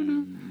 Ja.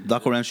 Da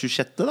kommer den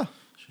 26. da.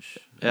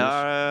 Ja,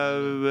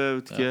 jeg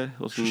vet ikke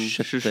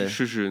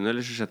 27.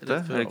 eller 26.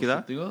 Er det ikke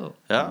det?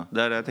 Ja, det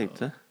er det jeg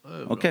tenkte.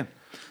 Ok,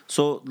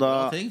 så da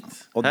Bra tenkt.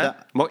 og Hæ? det,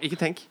 Må ikke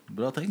tenk.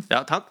 Bra tenkt.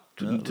 Ja, takk.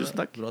 Tusen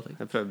takk. Bra tenkt.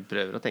 Jeg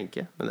prøver å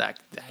tenke, men det er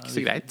ikke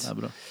så greit. Det er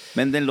bra.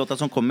 Men den låta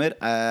som kommer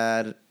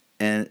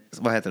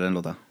hva heter den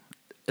låta?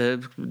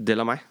 Del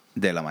av meg.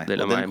 Del av meg.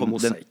 Del av Og den meg,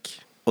 Mosaikk.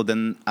 og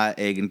den er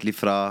egentlig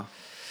fra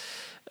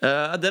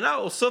Den er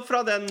også fra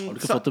den Har du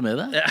ikke fått det med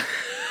deg?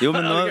 Jo,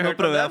 men Har du ikke nå hørt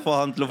prøver om jeg å få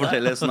han til å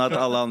fortelle, sånn at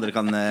alle andre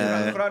kan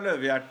Fra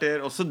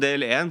Løvehjerter, også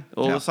del 1.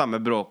 Og Ja. det samme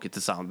bråkete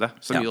soundet.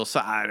 Som Ja. jo også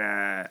er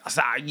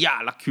altså, det er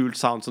jævla kult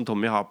sound som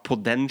Tommy har på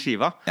den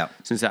skiva, Ja.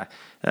 synes jeg.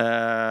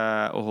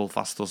 Og Hold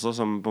fast også,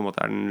 som på en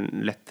måte er den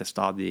letteste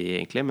av de,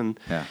 egentlig. Men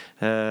Ja.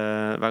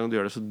 hver gang du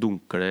gjør det, så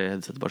dunker det i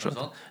headsetet bare sånn.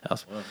 Ja,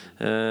 altså.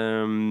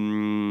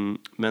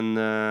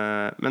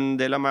 Men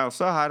del av meg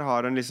også her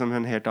har en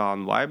helt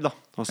annen vibe, da.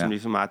 Og som Ja.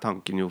 liksom er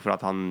tanken jo for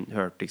at han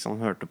hørte, ikke sant?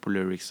 Han hørte på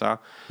lyricsa,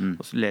 og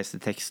så leste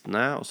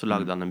tekstene, og så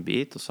lagde han en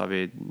beat, og så har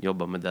vi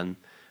jobbet med den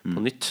på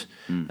nytt.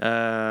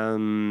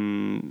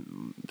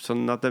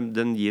 Sånn at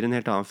den gir en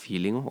helt annen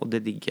feeling også, og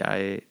det digger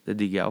jeg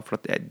også, for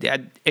at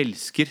jeg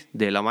elsker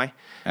del av meg.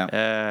 Ja.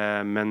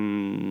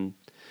 Men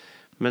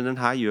den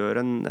her gjør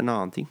en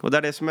annen ting. Og det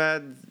er det som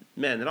jeg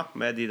mener da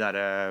med de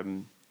der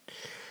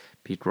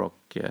Pete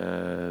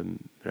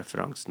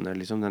Rock-referansene,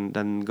 liksom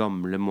den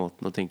gamle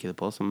måten å tenke det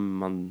på som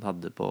man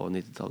hadde på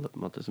 90-tallet, på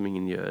en måte, som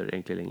ingen gjør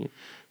egentlig lenger,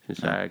 synes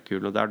jeg er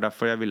kul. Og det er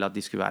derfor jeg ville at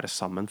de skulle være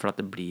sammen, for at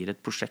det blir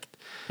et prosjekt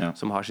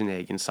som har sin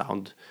egen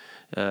sound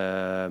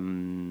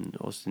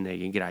og sin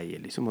egen greie,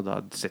 liksom. Og da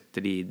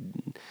setter de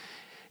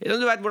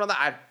du vet hvordan det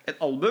er, et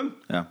album.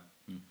 Ja.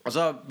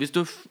 Altså, hvis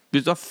du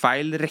har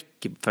feil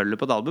rekkefølge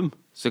på et album,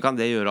 så kan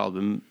det gjøre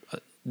album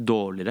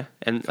dårligere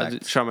enn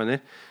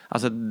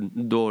altså,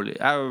 dårlig.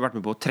 Jeg har jo vært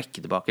med på å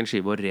trekke tilbake en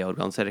skive og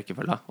reorganisere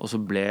rekkefølga, og så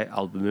ble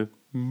albumet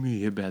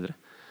mye bedre.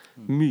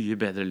 Mye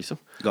bedre, liksom.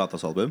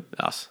 Gatas album.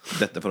 Ja, altså.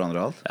 Dette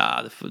forandrer alt.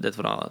 Ja, dette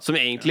forandrer alt. Som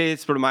egentlig,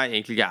 spør du meg,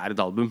 egentlig ikke er et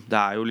album. Det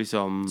er jo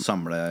liksom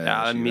Samle det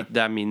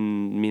er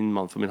min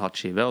mann for min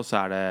hatt-skive, og så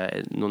er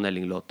det noen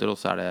Elling-låter, og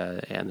så er det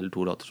 1 eller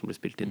 2 låter som blir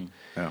spilt inn.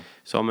 Ja.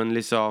 Så, men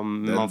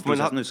liksom Den mann for min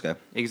hatt, prosessen husker jeg.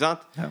 ikke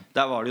sant? Ja.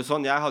 Der var det jo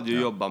sånn, jeg hadde jo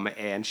jobbet med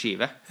en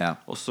skive. Ja.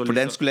 Og så For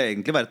den liksom- skulle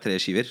egentlig være 3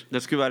 skiver.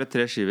 Det skulle være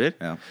 3 skiver.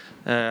 Ja.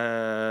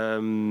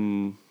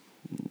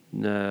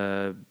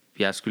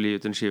 Jeg skulle gi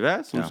ut en skive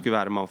som Ja. skulle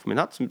være mann for min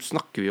hatt. Som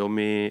snakker vi om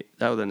det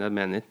er jo den jeg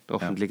mener,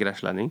 offentlig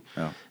krasjlanding.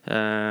 Ja.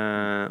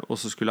 Og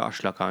så skulle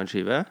Aslak ha en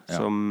skive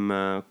som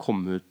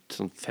kom ut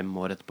sånn 5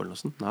 år etterpå eller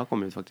noe sånt. Den har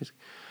kommet ut faktisk.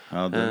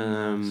 Ja,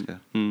 den husker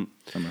jeg.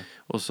 Stemmer.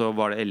 Og så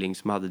var det Elling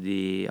som hadde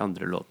de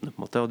andre låtene på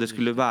en måte. Og det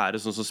skulle være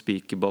sånn som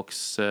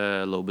Speakerbox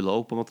Low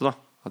Below på en måte da.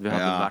 At vi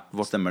hadde hvert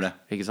vårt. Stemmer det.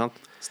 Ikke sant?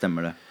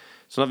 Stemmer det.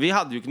 Så vi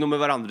hadde jo ikke noe med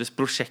hverandres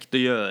prosjekt å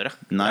gjøre.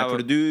 Nei, Jeg var-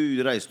 for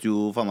du reiste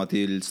jo faen meg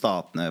til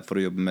Statene for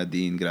å jobbe med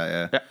din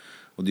greie. Ja.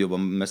 Og du jobba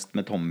mest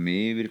med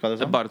Tommy, virka det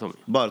som? Bare Tommy.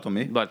 Bare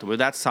Tommy. Bare Tommy.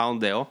 Det er et sound,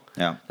 det også.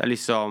 Ja. Det er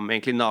liksom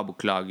egentlig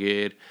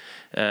naboklager,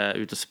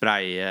 ut og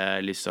spreie,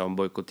 liksom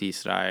boykott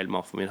Israel,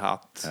 mann for min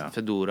hatt, Ja.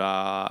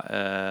 Fedora,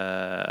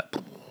 jeg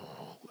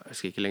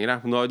husker ikke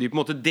lenger. Nå har de på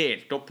en måte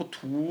delt opp på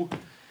 2.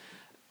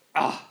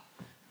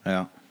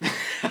 Ja.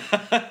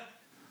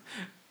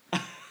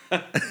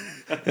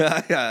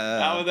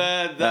 Ja, men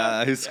det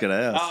jeg husker det.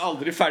 jeg har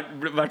aldri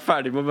blitt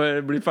ferdig med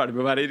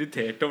å være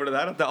irritert over det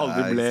der. At det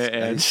aldri ble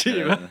en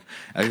skive.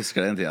 Jeg husker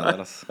den tida der,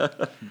 altså.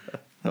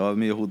 Det var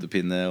mye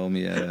hodepine og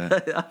mye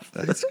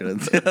Jeg husker den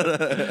tida.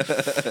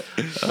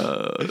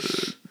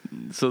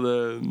 Så det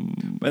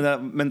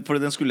Men for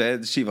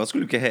skiva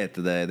skulle jo ikke hete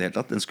det i det hele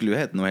tatt. Den skulle jo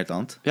hete noe helt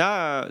annet.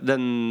 Ja,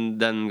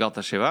 den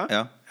gataskiva.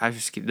 Ja. Jeg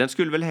husker, den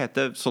skulle vel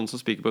hete sånn som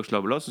Speakerbox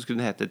Low Below. Så skulle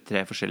den hete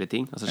 3 forskjellige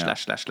ting. Altså Ja.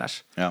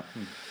 ///. Ja.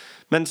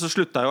 Men så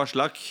slutta jo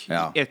Aslak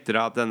Ja. etter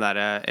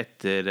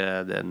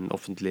den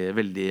offentlige,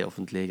 veldig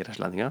offentlige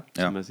krasjlandinga,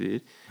 som jeg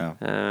sier. Ja.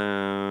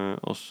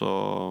 Og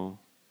så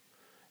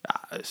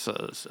så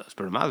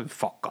spør du meg, vi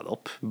fucka det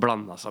opp.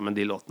 Blanda sammen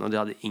de låtene, og de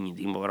hadde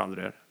ingenting med hverandre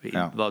å gjøre. Vi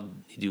var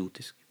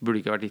idiotisk. Burde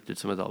ikke vært gitt ut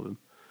som et album.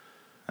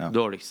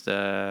 Dårligste.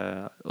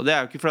 Og det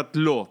er jo ikke fordi at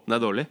låtene er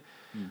dårlige.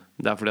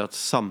 Det er fordi at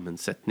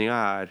sammensetninga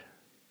er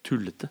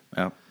tullete.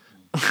 Ja.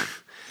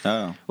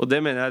 Og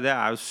det mener jeg det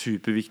er jo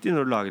superviktig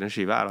når du lager en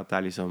skive, er at det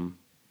er liksom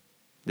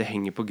det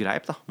henger på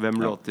greip, da. Hvem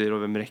låter og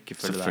hvem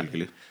rekkefølge det er.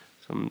 Selvfølgelig.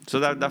 Så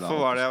derfor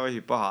var det jeg var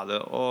hypp på å ha det.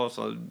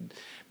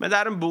 Men det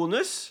er en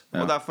bonus,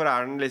 og derfor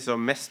er den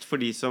liksom mest for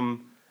de som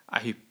er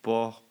hypp på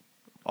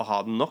å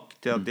ha den nok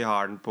til at de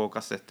har den på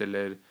kassett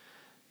eller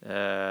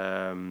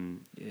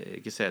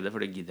ikke CD, for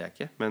det gidder jeg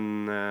ikke,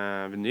 men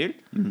vinyl.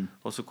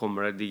 Og så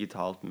kommer det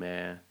digitalt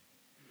med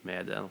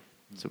det,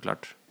 så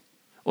klart.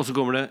 Og så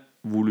kommer det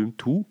volum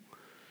 2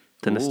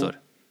 til neste år.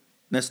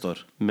 Neste år.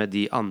 Med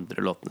de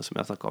andre låtene som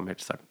jeg snakket om helt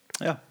i starten.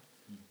 Ja.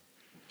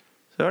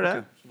 det var det.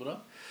 Så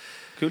bra.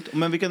 Kult.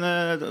 Men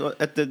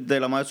etter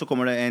del av meg så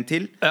kommer det en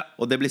til,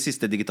 og det blir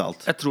siste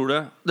digitalt. Jeg tror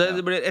det.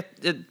 Det blir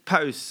et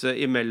pause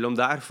imellom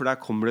der, for der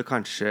kommer det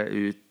kanskje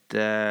ut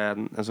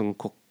en sånn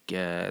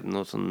kokke,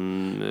 noe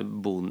sånn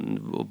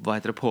hva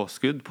heter det,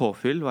 påskudd,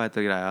 påfyll, hva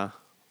heter greia?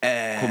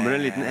 Kommer det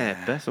en liten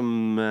EP som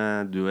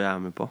du og jeg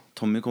er med på?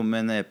 Tommy kommer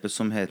med en EP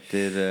som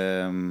heter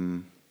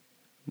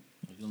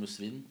Ikke noe med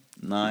svinn.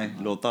 Nei,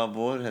 låta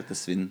vår heter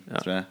Svinn,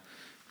 tror jeg.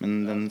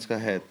 Men den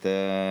skal hete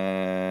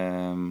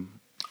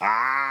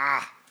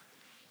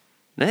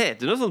Den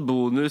heter noe sånn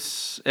bonus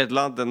et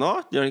eller annet nå,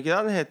 gjør den ikke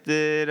det? Den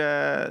heter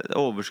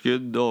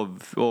overskudd,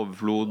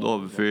 overflod,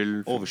 overfyll.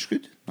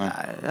 Overskudd?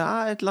 Nei.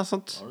 Ja, et eller annet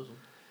sånt. Har du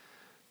sånn?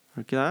 Er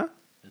det ikke det?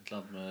 Et eller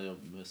annet med å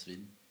jobbe med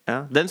svinn. Ja.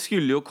 Den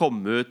skulle jo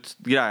komme ut.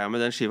 Greia med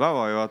den skiva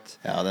var jo at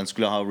Ja, den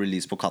skulle ha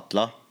release på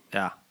Katla.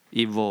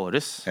 i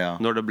våres,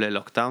 når det ble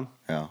lockdown.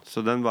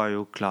 Så den var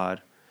jo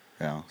klar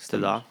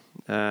til da.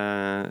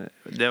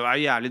 Det var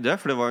jo jævlig død,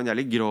 for det var jo en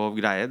jævlig grov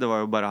greie. Det var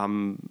jo bare han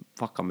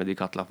fucka med de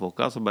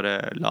Katla-folka. Så bare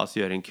la oss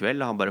gjøre en kveld.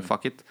 Og han bare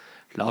fuck it,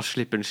 la oss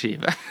slippe en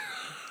skive.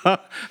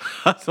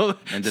 Sånn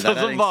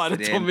som bare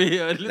Tommy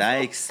gjør liksom. Det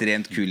er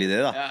ekstremt kul idé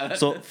da.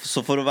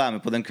 Så for å være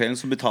med på den kvelden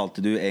så betalte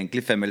du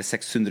egentlig 500 eller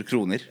 600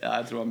 kroner. Ja,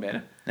 jeg tror det var mer.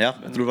 Ja,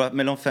 jeg tror det var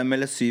mellom 500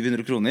 eller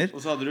 700 kroner. Og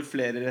så hadde du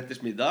flere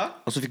retters middag.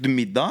 Og så fikk du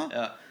middag.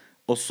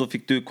 Og så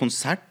fikk du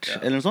konsert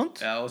eller noe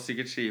sånt. Ja, og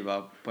sikkert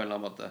skiva på en eller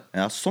annen måte.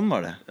 Ja, sånn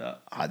var det.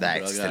 Det er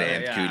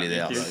ekstremt kul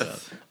idé altså.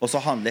 Og så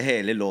handler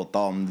hele låta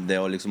om det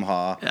å liksom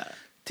ha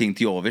ting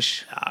til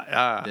overs.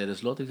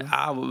 Deres låt, ikke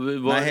sant?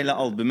 Nei, hele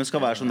albumet skal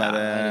være sånn der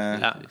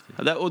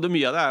og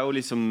mye av det er jo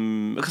liksom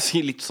jeg kan si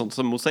litt sånn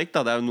som Mosaikk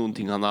da. Det er jo noen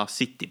ting han har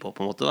sittet på en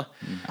måte da.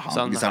 Hvis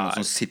det er noen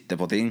som sitter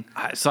på ting,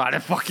 så er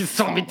det fucking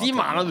samme team.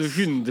 Han har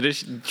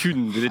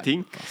 100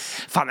 ting.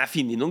 Faen, jeg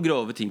finner noen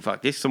grove ting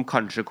faktisk som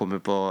kanskje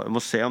kommer på. Jeg må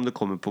se om det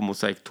kommer på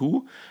Mosaikk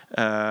 2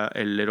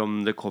 eller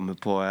om det kommer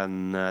på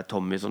en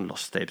Tommy sånn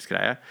Lost Tapes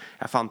greie.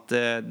 Jeg fant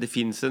det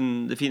finnes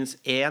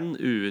en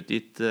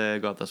uutgitt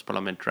Gatas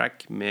Parlament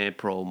track med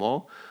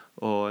promo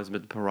og en som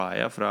heter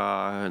Pariah fra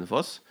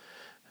Hønefoss,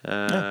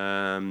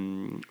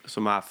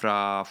 som er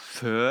fra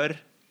før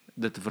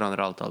Dette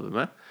forandrer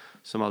alt-albumet,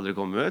 som aldri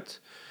kom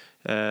ut.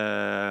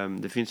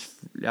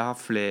 Jeg har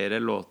flere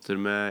låter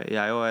med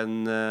jeg og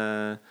en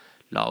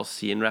la oss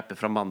si en rapper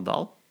fra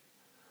Mandal.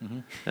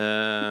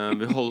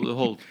 Vi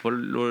holdt på å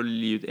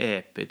gi ut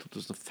EP i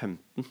 2015.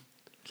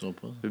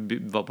 Vi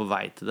var på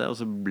vei til det, og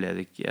så ble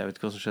det ikke. Jeg vet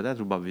ikke hva som skjedde. Jeg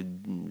tror bare vi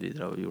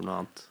gjorde noe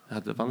annet.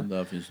 Men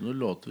der finnes det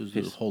noen låter hvis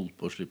du holdt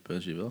på å slippe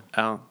en skive da.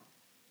 Ja,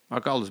 det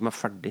er ikke alle som er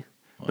ferdig.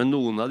 Men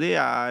noen av de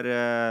er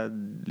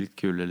litt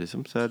kule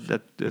liksom. Så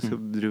jeg skal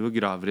drive og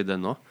graver i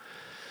den nå.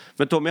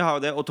 Men Tommy har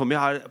jo det. Og Tommy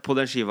har på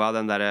den skiva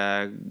den der,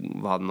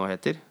 hva den nå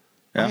heter.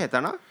 Hva heter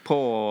den da?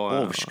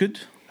 Overskudd.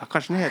 Ja,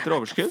 kanskje den heter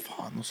Overskudd.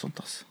 Faen, noe sånt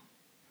ass.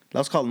 La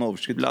oss kalle den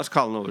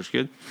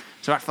Overskudd.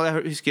 Så i hvert fall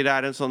jeg husker det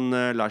er en sånn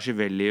Lars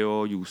Ivelli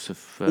og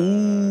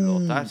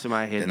Josef-låt der som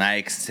er helt. Den er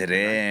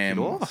ekstrem.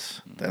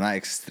 Den er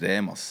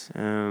ekstrem, ass.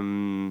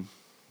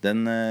 Den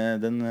er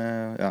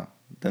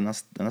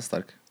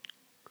sterk.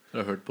 Jeg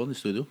har hørt på den i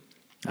studio.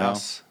 Ja.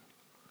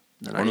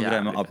 Det var noe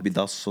greier med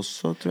Abidas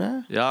også, tror jeg.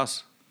 Ja, ass.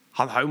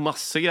 Han har jo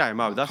masse greier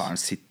med Abidas.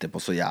 Han sitter på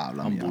så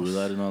jævla mye. Han bor jo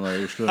der når han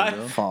er i Oslo.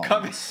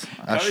 Kan vi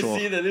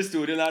si den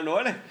historien her nå,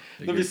 eller?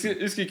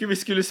 Husker ikke vi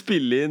skulle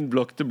spille inn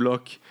Blokk til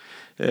Blokk.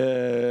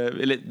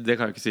 Eller det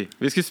kan jeg ikke si.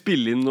 Vi skulle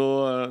spille inn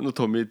noe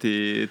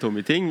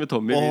Tommy-ting med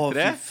Tommy.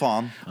 Fy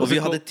faen. Og vi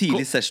hadde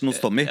tidlig session hos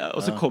Tommy.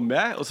 Og så kommer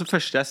jeg, og så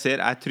første jeg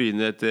ser er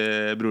trynet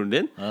til broren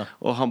din.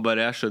 Og han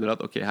bare, jeg skjønner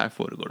at ok, her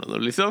foregår det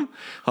noe liksom.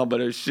 Han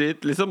bare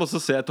shit liksom. Og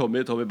så ser jeg Tommy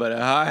bare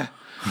hei.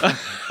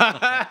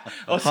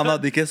 Han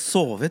hadde ikke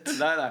sovet.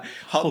 Nei.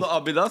 Han og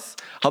Abidas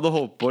hadde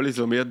holdt på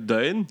liksom i et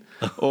døgn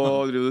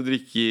og drev og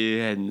drikke i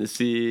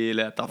Hennessy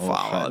leta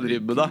faen hva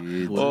driver med da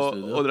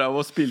og drev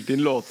og spilte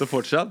inn låter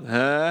fortsatt.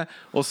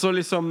 Og så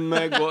liksom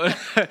går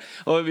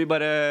og vi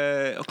bare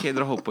ok,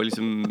 dere holdt på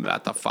liksom jeg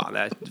tar faen,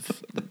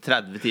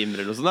 30 timer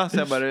eller noe sånt da. Så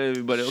jeg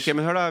bare ok,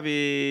 men hør da,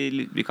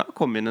 vi kan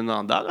komme inn en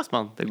annen dag ass,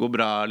 man. Det går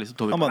bra liksom.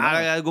 Tommy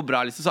nei, det går bra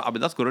liksom. Så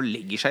Abidas går og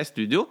legger seg i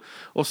studio.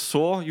 Og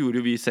så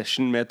gjorde vi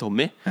session med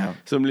Tommy.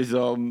 Som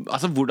liksom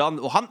altså hvordan,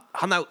 og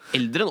han er jo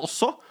eldre enn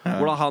også.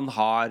 Hvordan han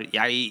har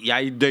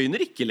jeg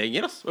døgner ikke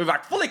lenger altså. Og i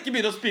hvert fall ikke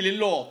begynner å spille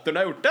låter når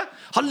jeg har gjort det.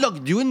 Han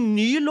lagde jo en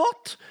ny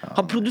låt.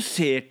 Han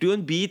produserte jo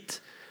en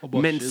beat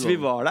mens vi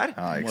var der.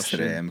 Ja,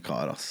 ekstrem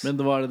kar ass. Men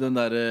det var den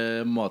der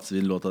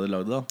matsvinnlåta de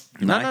lagde da?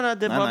 Nei,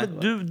 det var,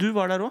 du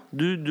var der også.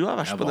 Du var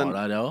verst på den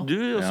der, du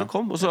også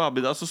kom. Og så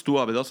sto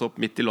Abidas opp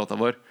midt i låta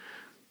vår.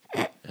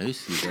 Jeg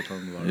husker ikke at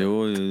han var der. Jo,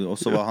 og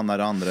så var han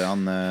der andre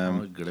Han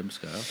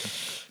glemsk jeg altså.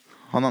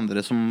 Han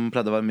andre som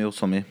pleide å være med hos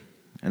Tommy.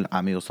 Eller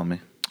er med hos Tommy.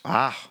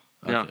 Ja,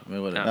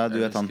 du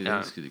vet han.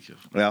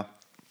 Ja.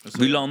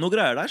 Vi la noe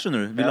greier der,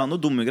 skjønner du. Vi la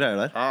noe dumme greier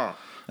der.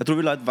 Jeg tror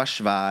vi la et vers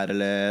hver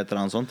eller et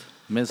eller annet sånt.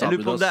 Mens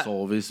Abidas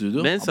sov i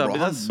studio.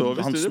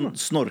 Han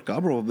snorka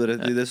bro,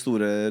 i det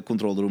store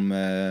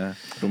kontrollrommet.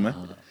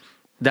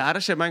 Det her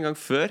har skjedd meg en gang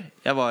før.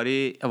 Jeg var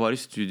i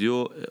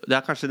studio. Det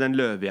kanskje den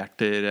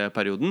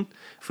løvehjerter-perioden.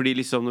 Fordi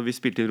liksom når vi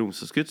spilte inn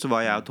Romsåskutt, så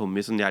var jeg og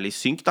Tommy sånn jævlig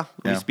synk da.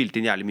 Og vi spilte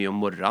inn jævlig mye om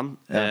morgenen.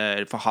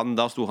 For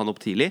da sto han opp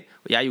tidlig.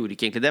 Og jeg gjorde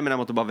ikke egentlig det, men jeg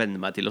måtte bare venne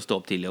meg til å stå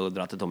opp tidlig og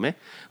dra til Tommy.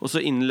 Og så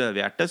innen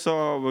løvehjertet så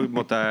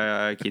måtte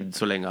jeg kid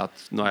så lenge at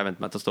nå har jeg vent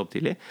meg til å stå opp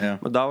tidlig.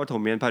 Men da var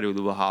Tommy i en periode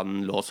hvor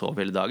han lå og sov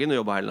hele dagen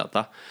og jobbet hele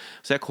natta.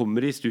 Så jeg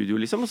kommer i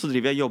studio liksom, og så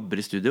driver jeg og jobber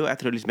i studio. Og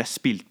jeg tror liksom jeg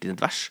spilte inn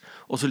et vers.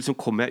 Og så liksom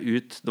kom jeg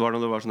ut. Det var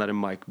når det var sånn der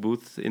mic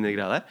booth inni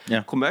greia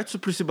der. Kom jeg ut, så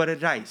plutselig bare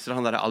reiser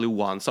han der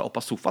Aliwansa opp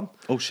av sofaen.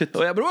 Oh shit.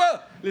 Og jeg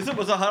liksom,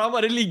 og så har han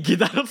bare ligget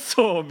der og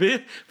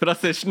sovet fra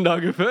session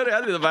dagen før. Jeg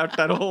hadde vært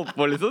der og holdt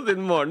på liksom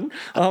siden morgenen.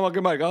 Og han var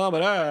ikke merket. Han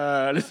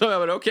bare liksom, jeg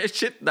bare, ok,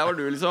 shit, der var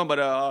du liksom. Han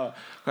bare,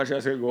 kanskje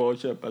jeg skal gå og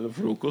kjøpe en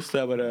frokost.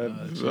 Jeg bare,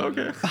 ok.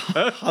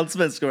 Han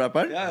svenske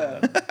rapperen?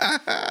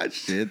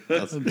 Shit,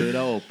 altså.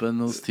 Døra er åpen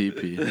hos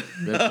TP.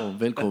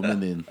 Velkommen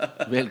inn.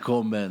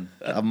 Velkommen.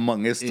 Det er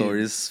mange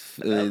stories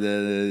i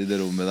det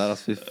rommet der,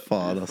 altså. Fy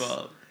faen,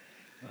 altså.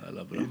 Det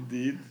er bra.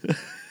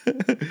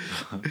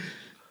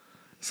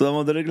 Så da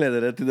må dere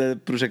glede dere til det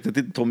prosjektet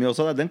til Tommy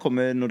også. Den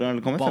kommer når den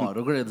kommer. Bare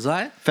å glede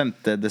seg. 5.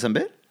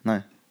 desember? Nei.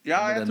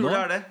 Ja, jeg tror det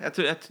er det. Jeg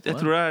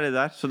tror det er det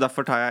der. Så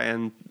derfor tar jeg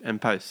en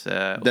pause.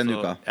 Den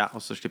uka. Ja,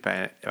 og så slipper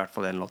jeg i hvert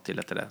fall en låt til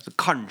etter det. Så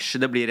kanskje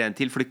det blir en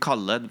til, for det er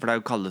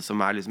jo Kalle som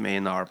er liksom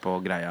A&R på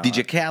greia.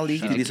 DJ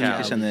Khaled, til de som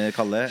ikke kjenner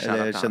Kalle.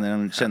 Eller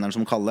kjenner han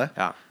som Kalle.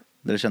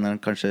 Dere kjenner han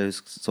kanskje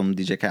som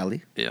DJ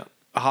Khaled. Ja.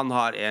 Han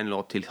har en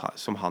låt til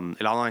som han,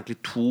 eller han har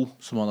egentlig 2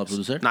 som han har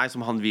produsert? Nei,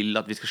 som han vil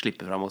at vi skal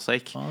slippe fra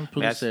Mosaikk. Han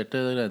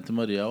produserte det rent til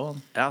Maria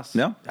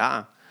også,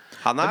 han.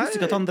 Han jeg visste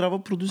ikke at han drev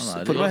og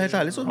produserte. For å være helt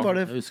ærlig så var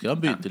det jeg husker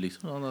han begynte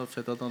liksom. Han er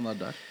fett at han er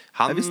der.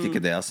 Jeg visste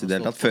ikke det, altså, det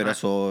før jeg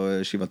så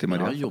skiva til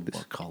Maria. Han jobber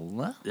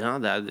kallende.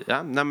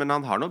 Nei, men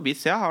han har noen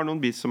beats. Jeg har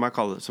noen beats som er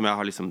kalde, som jeg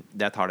har liksom,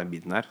 jeg tar den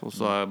beaten her, og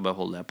så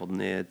beholder jeg på den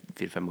i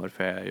 4-5 år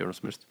før jeg gjør noe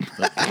som helst.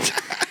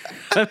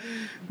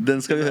 Den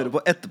skal vi høre på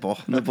etterpå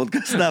når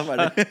podcasten er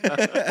ferdig.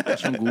 Det er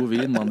som god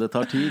vin, man, det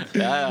tar tid.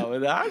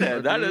 Men det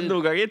er det.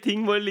 Noen ganger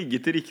ting må ligge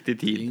til riktig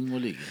tid.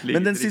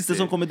 Men den siste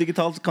som kommer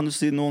digitalt, kan du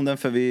si noe om den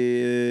før vi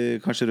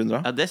kanskje runder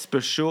av? Ja, det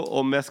spørs jo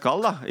om jeg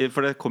skal da.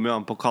 For det kommer jo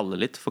an på Kalle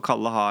litt. For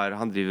Kalle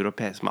han driver og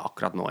peser meg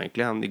akkurat nå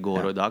egentlig. I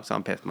går og i dag så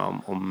han peser meg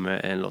om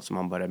en låt som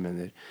han bare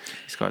mener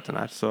vi skal ha ut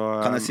den her. Så,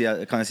 kan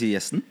jeg si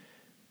gjesten?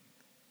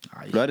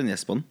 Nei. Du er en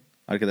gjest på den.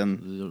 Er det ikke den?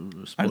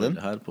 Er det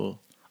den? Her på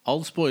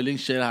all spoiling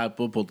skjer her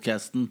på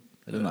podcasten.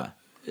 Eller nei?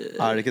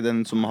 Er det ikke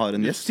den som har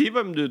en gjest? Si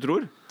hvem du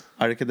tror.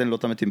 Er det ikke den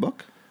låta med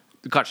Timbuk?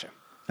 Kanskje.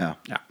 Ja.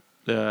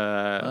 Det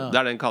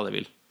er den Kalle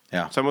vil.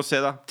 Så jeg må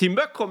se da.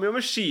 Timbuk kommer jo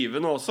med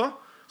skive nå også.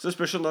 Så det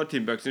spørs om når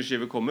Timbuk sin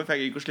skive kommer. For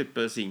jeg gikk å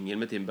slippe single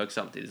med Timbuk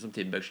samtidig som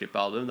Timbuk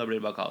slipper album. Da blir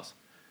det bare kaos.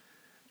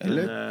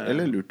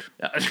 Eller lurt.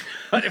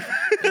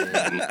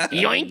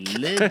 Joink!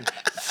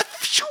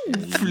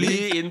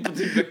 Fly inn på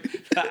Timbuk.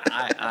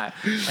 Nei.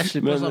 Jeg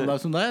slipper samme dag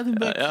som deg,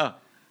 Timbuk.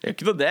 Det er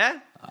ikke noe det.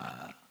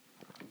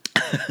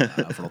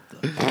 Det er flott det.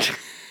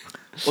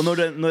 Og når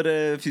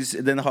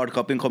den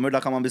hardcopyen kommer,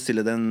 da kan man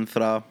bestille den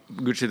fra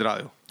Gucci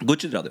Radio.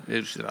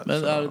 Men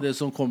er det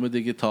som kommer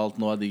digitalt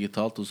nå er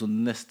digitalt, og så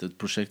neste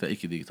prosjekt er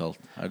ikke digitalt?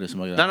 Er det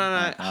som er greia?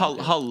 Nei.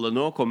 Halve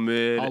nå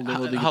kommer.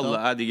 Halve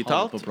er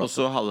digitalt, og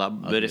så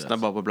resten er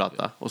bare på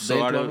plata. Og så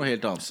er det noe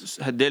helt annet.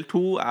 Del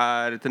 2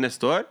 er til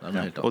neste år,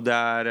 og det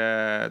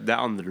er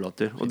andre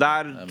låter. Og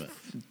der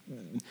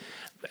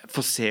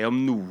får se om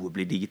noe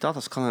blir digitalt.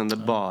 Så kan det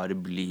bare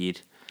blir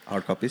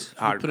hardcopies.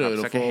 Du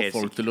prøver å få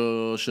folk til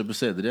å kjøpe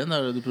CD-er igjen,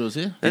 er det du prøver å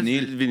si?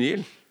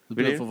 Vinyl. Du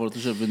prøver å få folk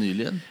til å kjøpe vinyl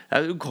igjen?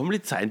 Du kom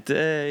litt sent til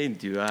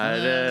intervjuet her,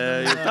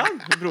 Jutta.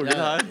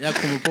 Jeg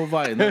kommer på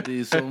vegne av de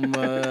som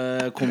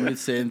kommer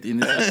litt sent inn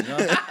i sendinga.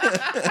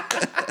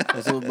 Og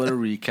så bare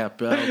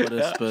recapper jeg og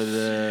bare spør.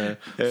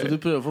 Så du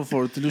prøver å få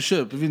folk til å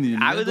kjøpe vinyl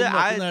igjen? Er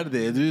det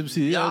det du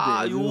sier?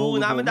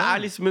 Men det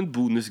er liksom en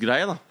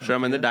bonusgreie da. Så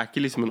jeg mener, det er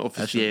ikke liksom en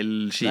offisiell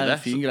skive. Det er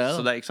en fin greie da.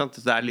 Så det er, ikke sant?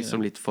 Det er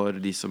liksom litt for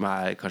de som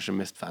er kanskje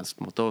mest fans på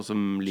en måte, og som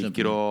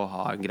liker å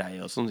ha en greie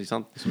og sånn, ikke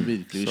sant? Som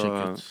virkelig vil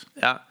sjekke ut.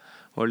 Ja.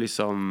 Og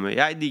liksom,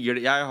 jeg digger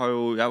det. Jeg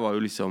var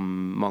jo liksom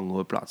mange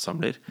år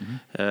platesamler.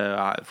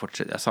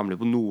 Jeg samler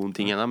på noen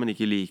ting ennå, men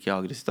ikke like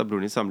aggressivt.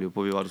 Broren din samler jo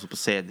på, vi var også på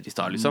CD-er i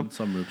stad liksom.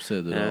 Samler på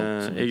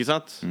CD-er ikke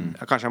sant?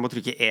 Kanskje jeg må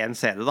trykke 1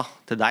 CD da,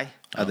 til deg.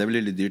 Ja, det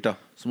blir litt dyrt da.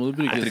 Så må du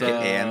bruke Jeg skal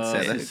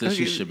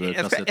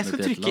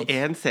trykke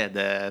 1 CD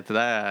til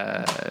deg,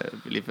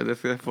 Filippe. Det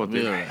skal jeg få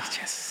til.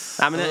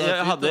 Nei, men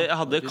jeg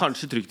hadde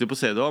kanskje trykt det på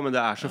CD også, men det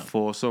er så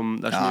få som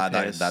det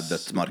er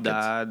dødt marked.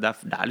 Det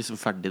er liksom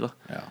ferdig da.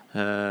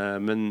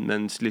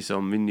 Mens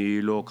liksom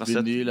vinyl og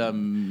kassett, vinyl er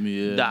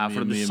mye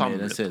mer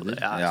enn CD.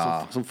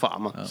 Som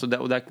faen man. Så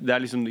det er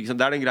liksom, det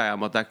er den greia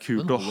med at det er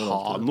kult å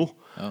ha noe.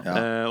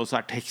 Og så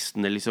er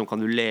tekstene liksom, kan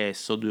du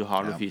lese, og du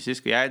har noe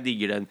fysisk. Og jeg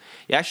digger den.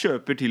 Jeg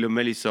kjøper til og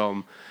med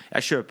liksom,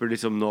 jeg kjøper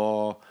liksom nå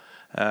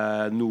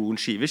Noen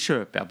skiver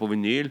kjøper jeg på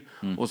vinyl,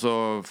 og så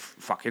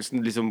faktisk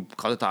liksom,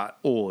 kan det ta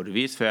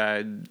årevis før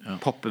jeg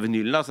popper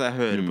vinylen da. Så jeg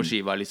hører på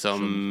skiva liksom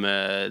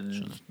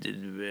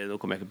nå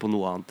kommer jeg ikke på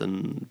noe annet enn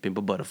Pimp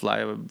a Butterfly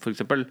for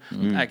eksempel.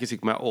 Jeg er ikke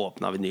sikker på om jeg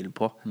åpnet vinylen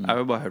på. Jeg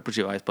har bare hørt på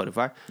skiva i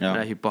Spotify, men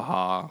jeg er hypp på å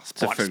ha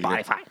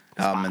Spotify.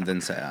 Ja, men den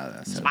ser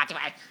jeg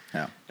Spotify.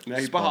 Ja. Men jeg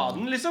er hypp på å ha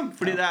den liksom,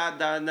 fordi det er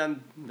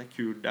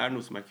kult, det er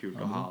noe som er kult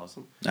å ha og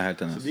sånn. Jeg er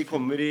helt enig. Så de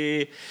kommer i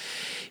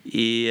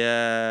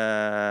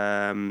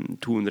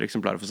 200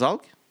 eksemplarer for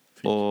salg.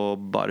 Og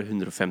bare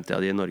 150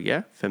 av de i Norge,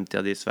 50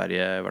 av de i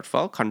Sverige i hvert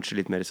fall, kanskje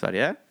litt mer i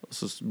Sverige. Og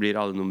så blir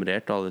alle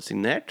nummerert og alle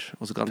signert.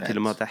 Og så kan det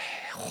til og med at jeg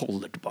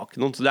holder tilbake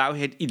noen. Så det er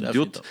jo helt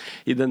idiot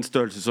i den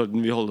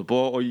størrelsesorden vi holder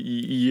på og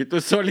gi ut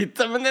så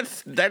lite, men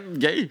det er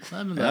gøy.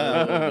 Nei, men det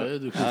er gøy,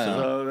 du koser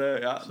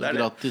deg. Så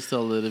gratis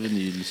til alle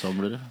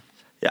vinylsamlere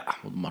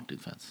og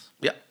Martin-fans.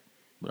 Ja.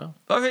 Bra.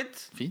 Det var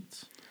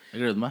Fint.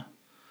 Jeg gleder meg.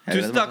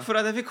 Tusen takk for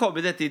at jeg fikk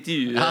komme i dette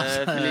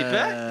intervjuet,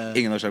 Felipe.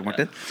 Ingen årsak,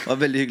 Martin. Det var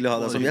veldig hyggelig å ha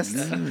deg som gjest.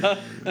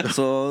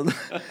 Så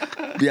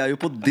vi er jo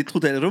på ditt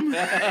hotellrom.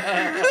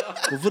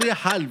 Hvorfor i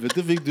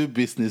helvete fikk du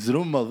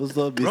businessrom? Bro,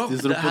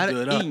 det her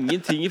er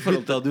ingenting i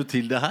forhold til. Du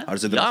til det her?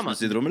 Har du sett Rasmus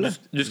sitt rom, eller?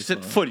 Du skulle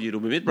sett forrige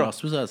rommet mitt, bro.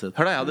 Rasmus har jeg sett.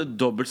 Hør da, jeg hadde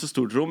dobbelt så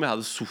stort rom. Jeg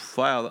hadde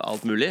sofa, jeg hadde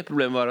alt mulig.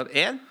 Problemet var at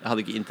 1, jeg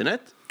hadde ikke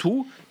internett.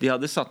 2, de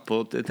hadde satt på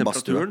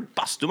temperaturen.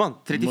 Badstue, mann.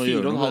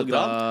 34,5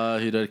 grad.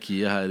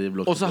 Hierarkiet her i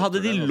Blokk-turne. Og så hadde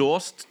de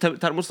låst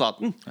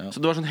termostaten. Så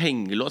det var sånn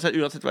hengelås.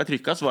 Uansett hva jeg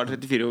trykket, så var det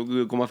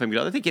 34,5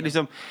 grader. Jeg tenker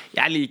liksom,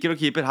 jeg liker å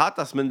keep it hot,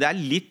 men det er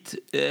litt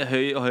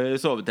høy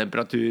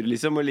sovetemperatur,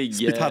 liksom, å ligge...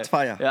 Spit hot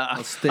fire.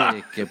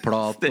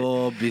 Stekeplat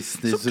og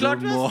businessrom. Så klart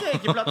vi har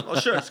stekeplat og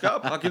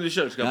kjøleskap. Har ikke du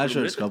kjøleskap? Nei,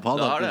 kjøleskap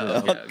har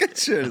ikke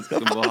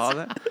kjøleskap.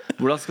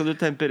 Hvordan skal du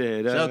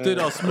temperere? Shout til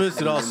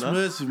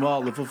Rasmus. Vi må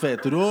alle få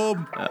fete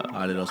rom.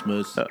 Herlig,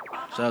 Rasmus.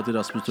 Shout til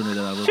Rasmus turnéer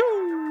der.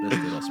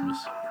 Beste Rasmus.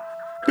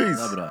 Det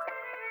er bra.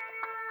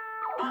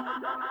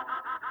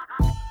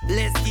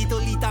 Läskigt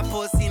att lita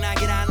på sina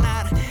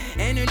grannar.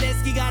 Ännu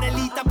läskigare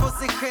lita på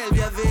sig själv,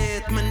 jag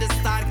vet. Men det är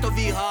starkt och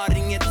vi har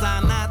inget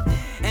annat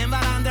än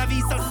varandra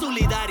visar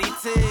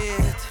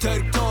solidaritet.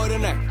 Tørk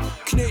tårene,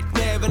 knytt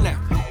nevene.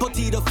 På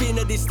tid å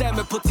finne de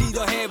stemmer, på tid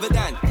å heve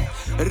den.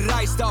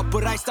 Reis deg opp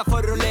og reis deg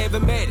for å leve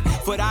mer.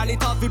 For ærlig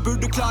talt, vi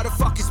burde klare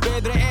faktisk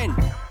bedre enn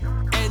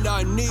enda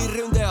en ny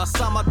runde av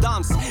samme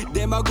dans.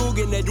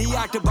 Demagogene, de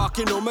er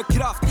tilbake nå med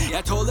kraft.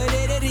 Jeg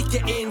tolererer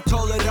ikke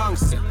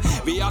intoleranse.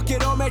 Vi har ikke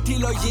råd mer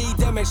til å gi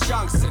dem en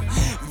sjanse.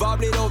 Hva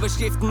blir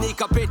overskriften i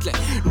kapitlet?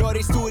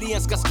 Når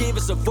historien skal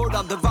skrives og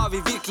hvordan det var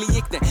vi virkelig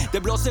gikk ned.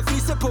 Det blåser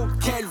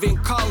frysepunkt, Kelvin,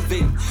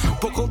 Calvin.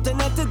 På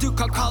kontinentet du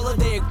kan kalle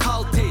det en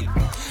kald tid.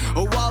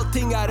 Og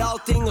allting er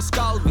allting og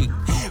skal vi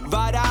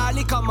være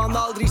ærlig kan man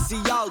aldri si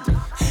aldri.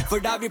 For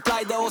der vi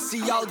pleide å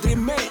si aldri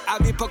mer,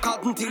 er vi på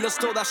kanten til å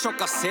stå der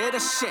sjokka ser det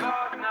skje.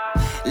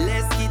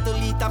 Läskigt att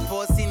lita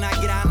på sina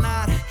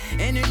grannar.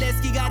 Ännu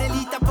läskigare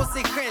lita på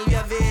sig själv,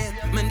 jag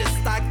vet. Men det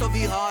är starkt och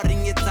vi har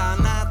inget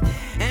annat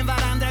än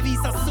varandra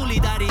visar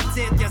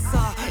solidaritet. Jag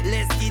sa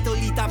läskigt att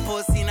lita på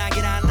sina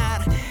grannar.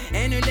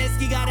 Ännu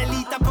läskigare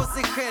lita på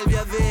sig själv,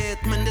 jag vet.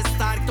 Men det är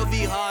starkt och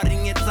vi har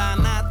inget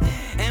annat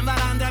än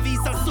varandra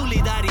visar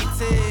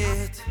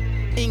solidaritet.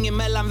 Ingen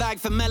mellanväg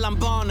för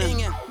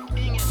mellanbarnen.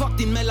 Fuck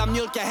din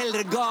mellanmjölk, jag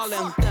hellre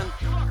galen.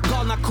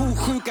 Galna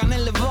kosjukan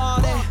eller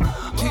vad det?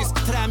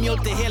 Tysk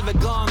trämjölk till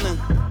helveganen.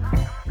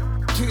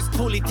 Tysk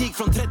politik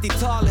från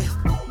 30-talet.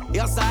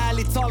 Jag sa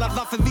ärligt talat,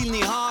 varför vill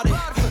ni ha det?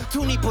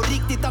 Tror ni på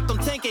riktigt att de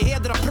tänker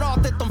hedra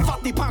pratet om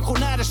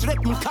fattigpensionärers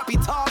rätt mot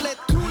kapitalet?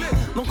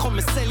 De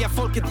kommer sälja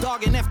folket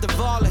dagen efter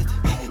valet.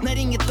 När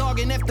inget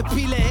dagen efter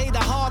pille hejda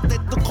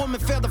hatet. De kommer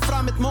föda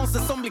fram ett monster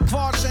som blir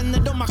kvar sen. När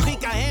de har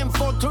skickat hem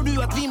folk, tror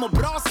du att vi mår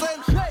bra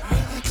sen?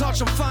 Klart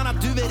som fan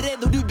att du är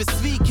rädd och du är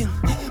besviken.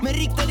 Men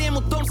rikta det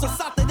mot dem som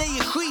satte dig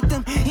i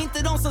skiten. Inte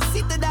de som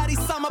sitter där i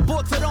samma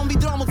båt. För om vi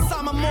drar mot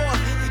samma mål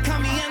kan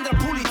vi ändra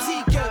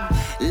politiken.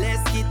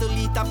 Läskigt att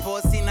lita på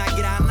sina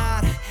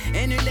grannar.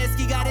 Ännu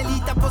läskigare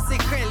lita på sig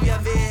själv,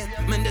 jag vet.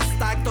 Men det är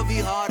starkt och vi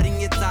har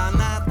inget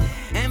annat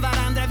än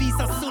varandra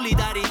visar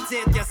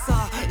solidaritet. Jag sa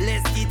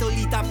läskigt att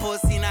lita på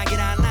sina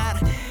grannar.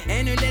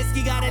 Ännu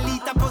läskigare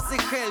lita på sig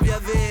själv,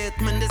 jag vet.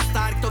 Men det är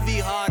starkt och vi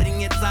har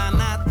inget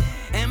annat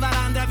än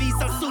varandra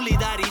visar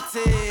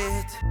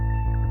solidaritet.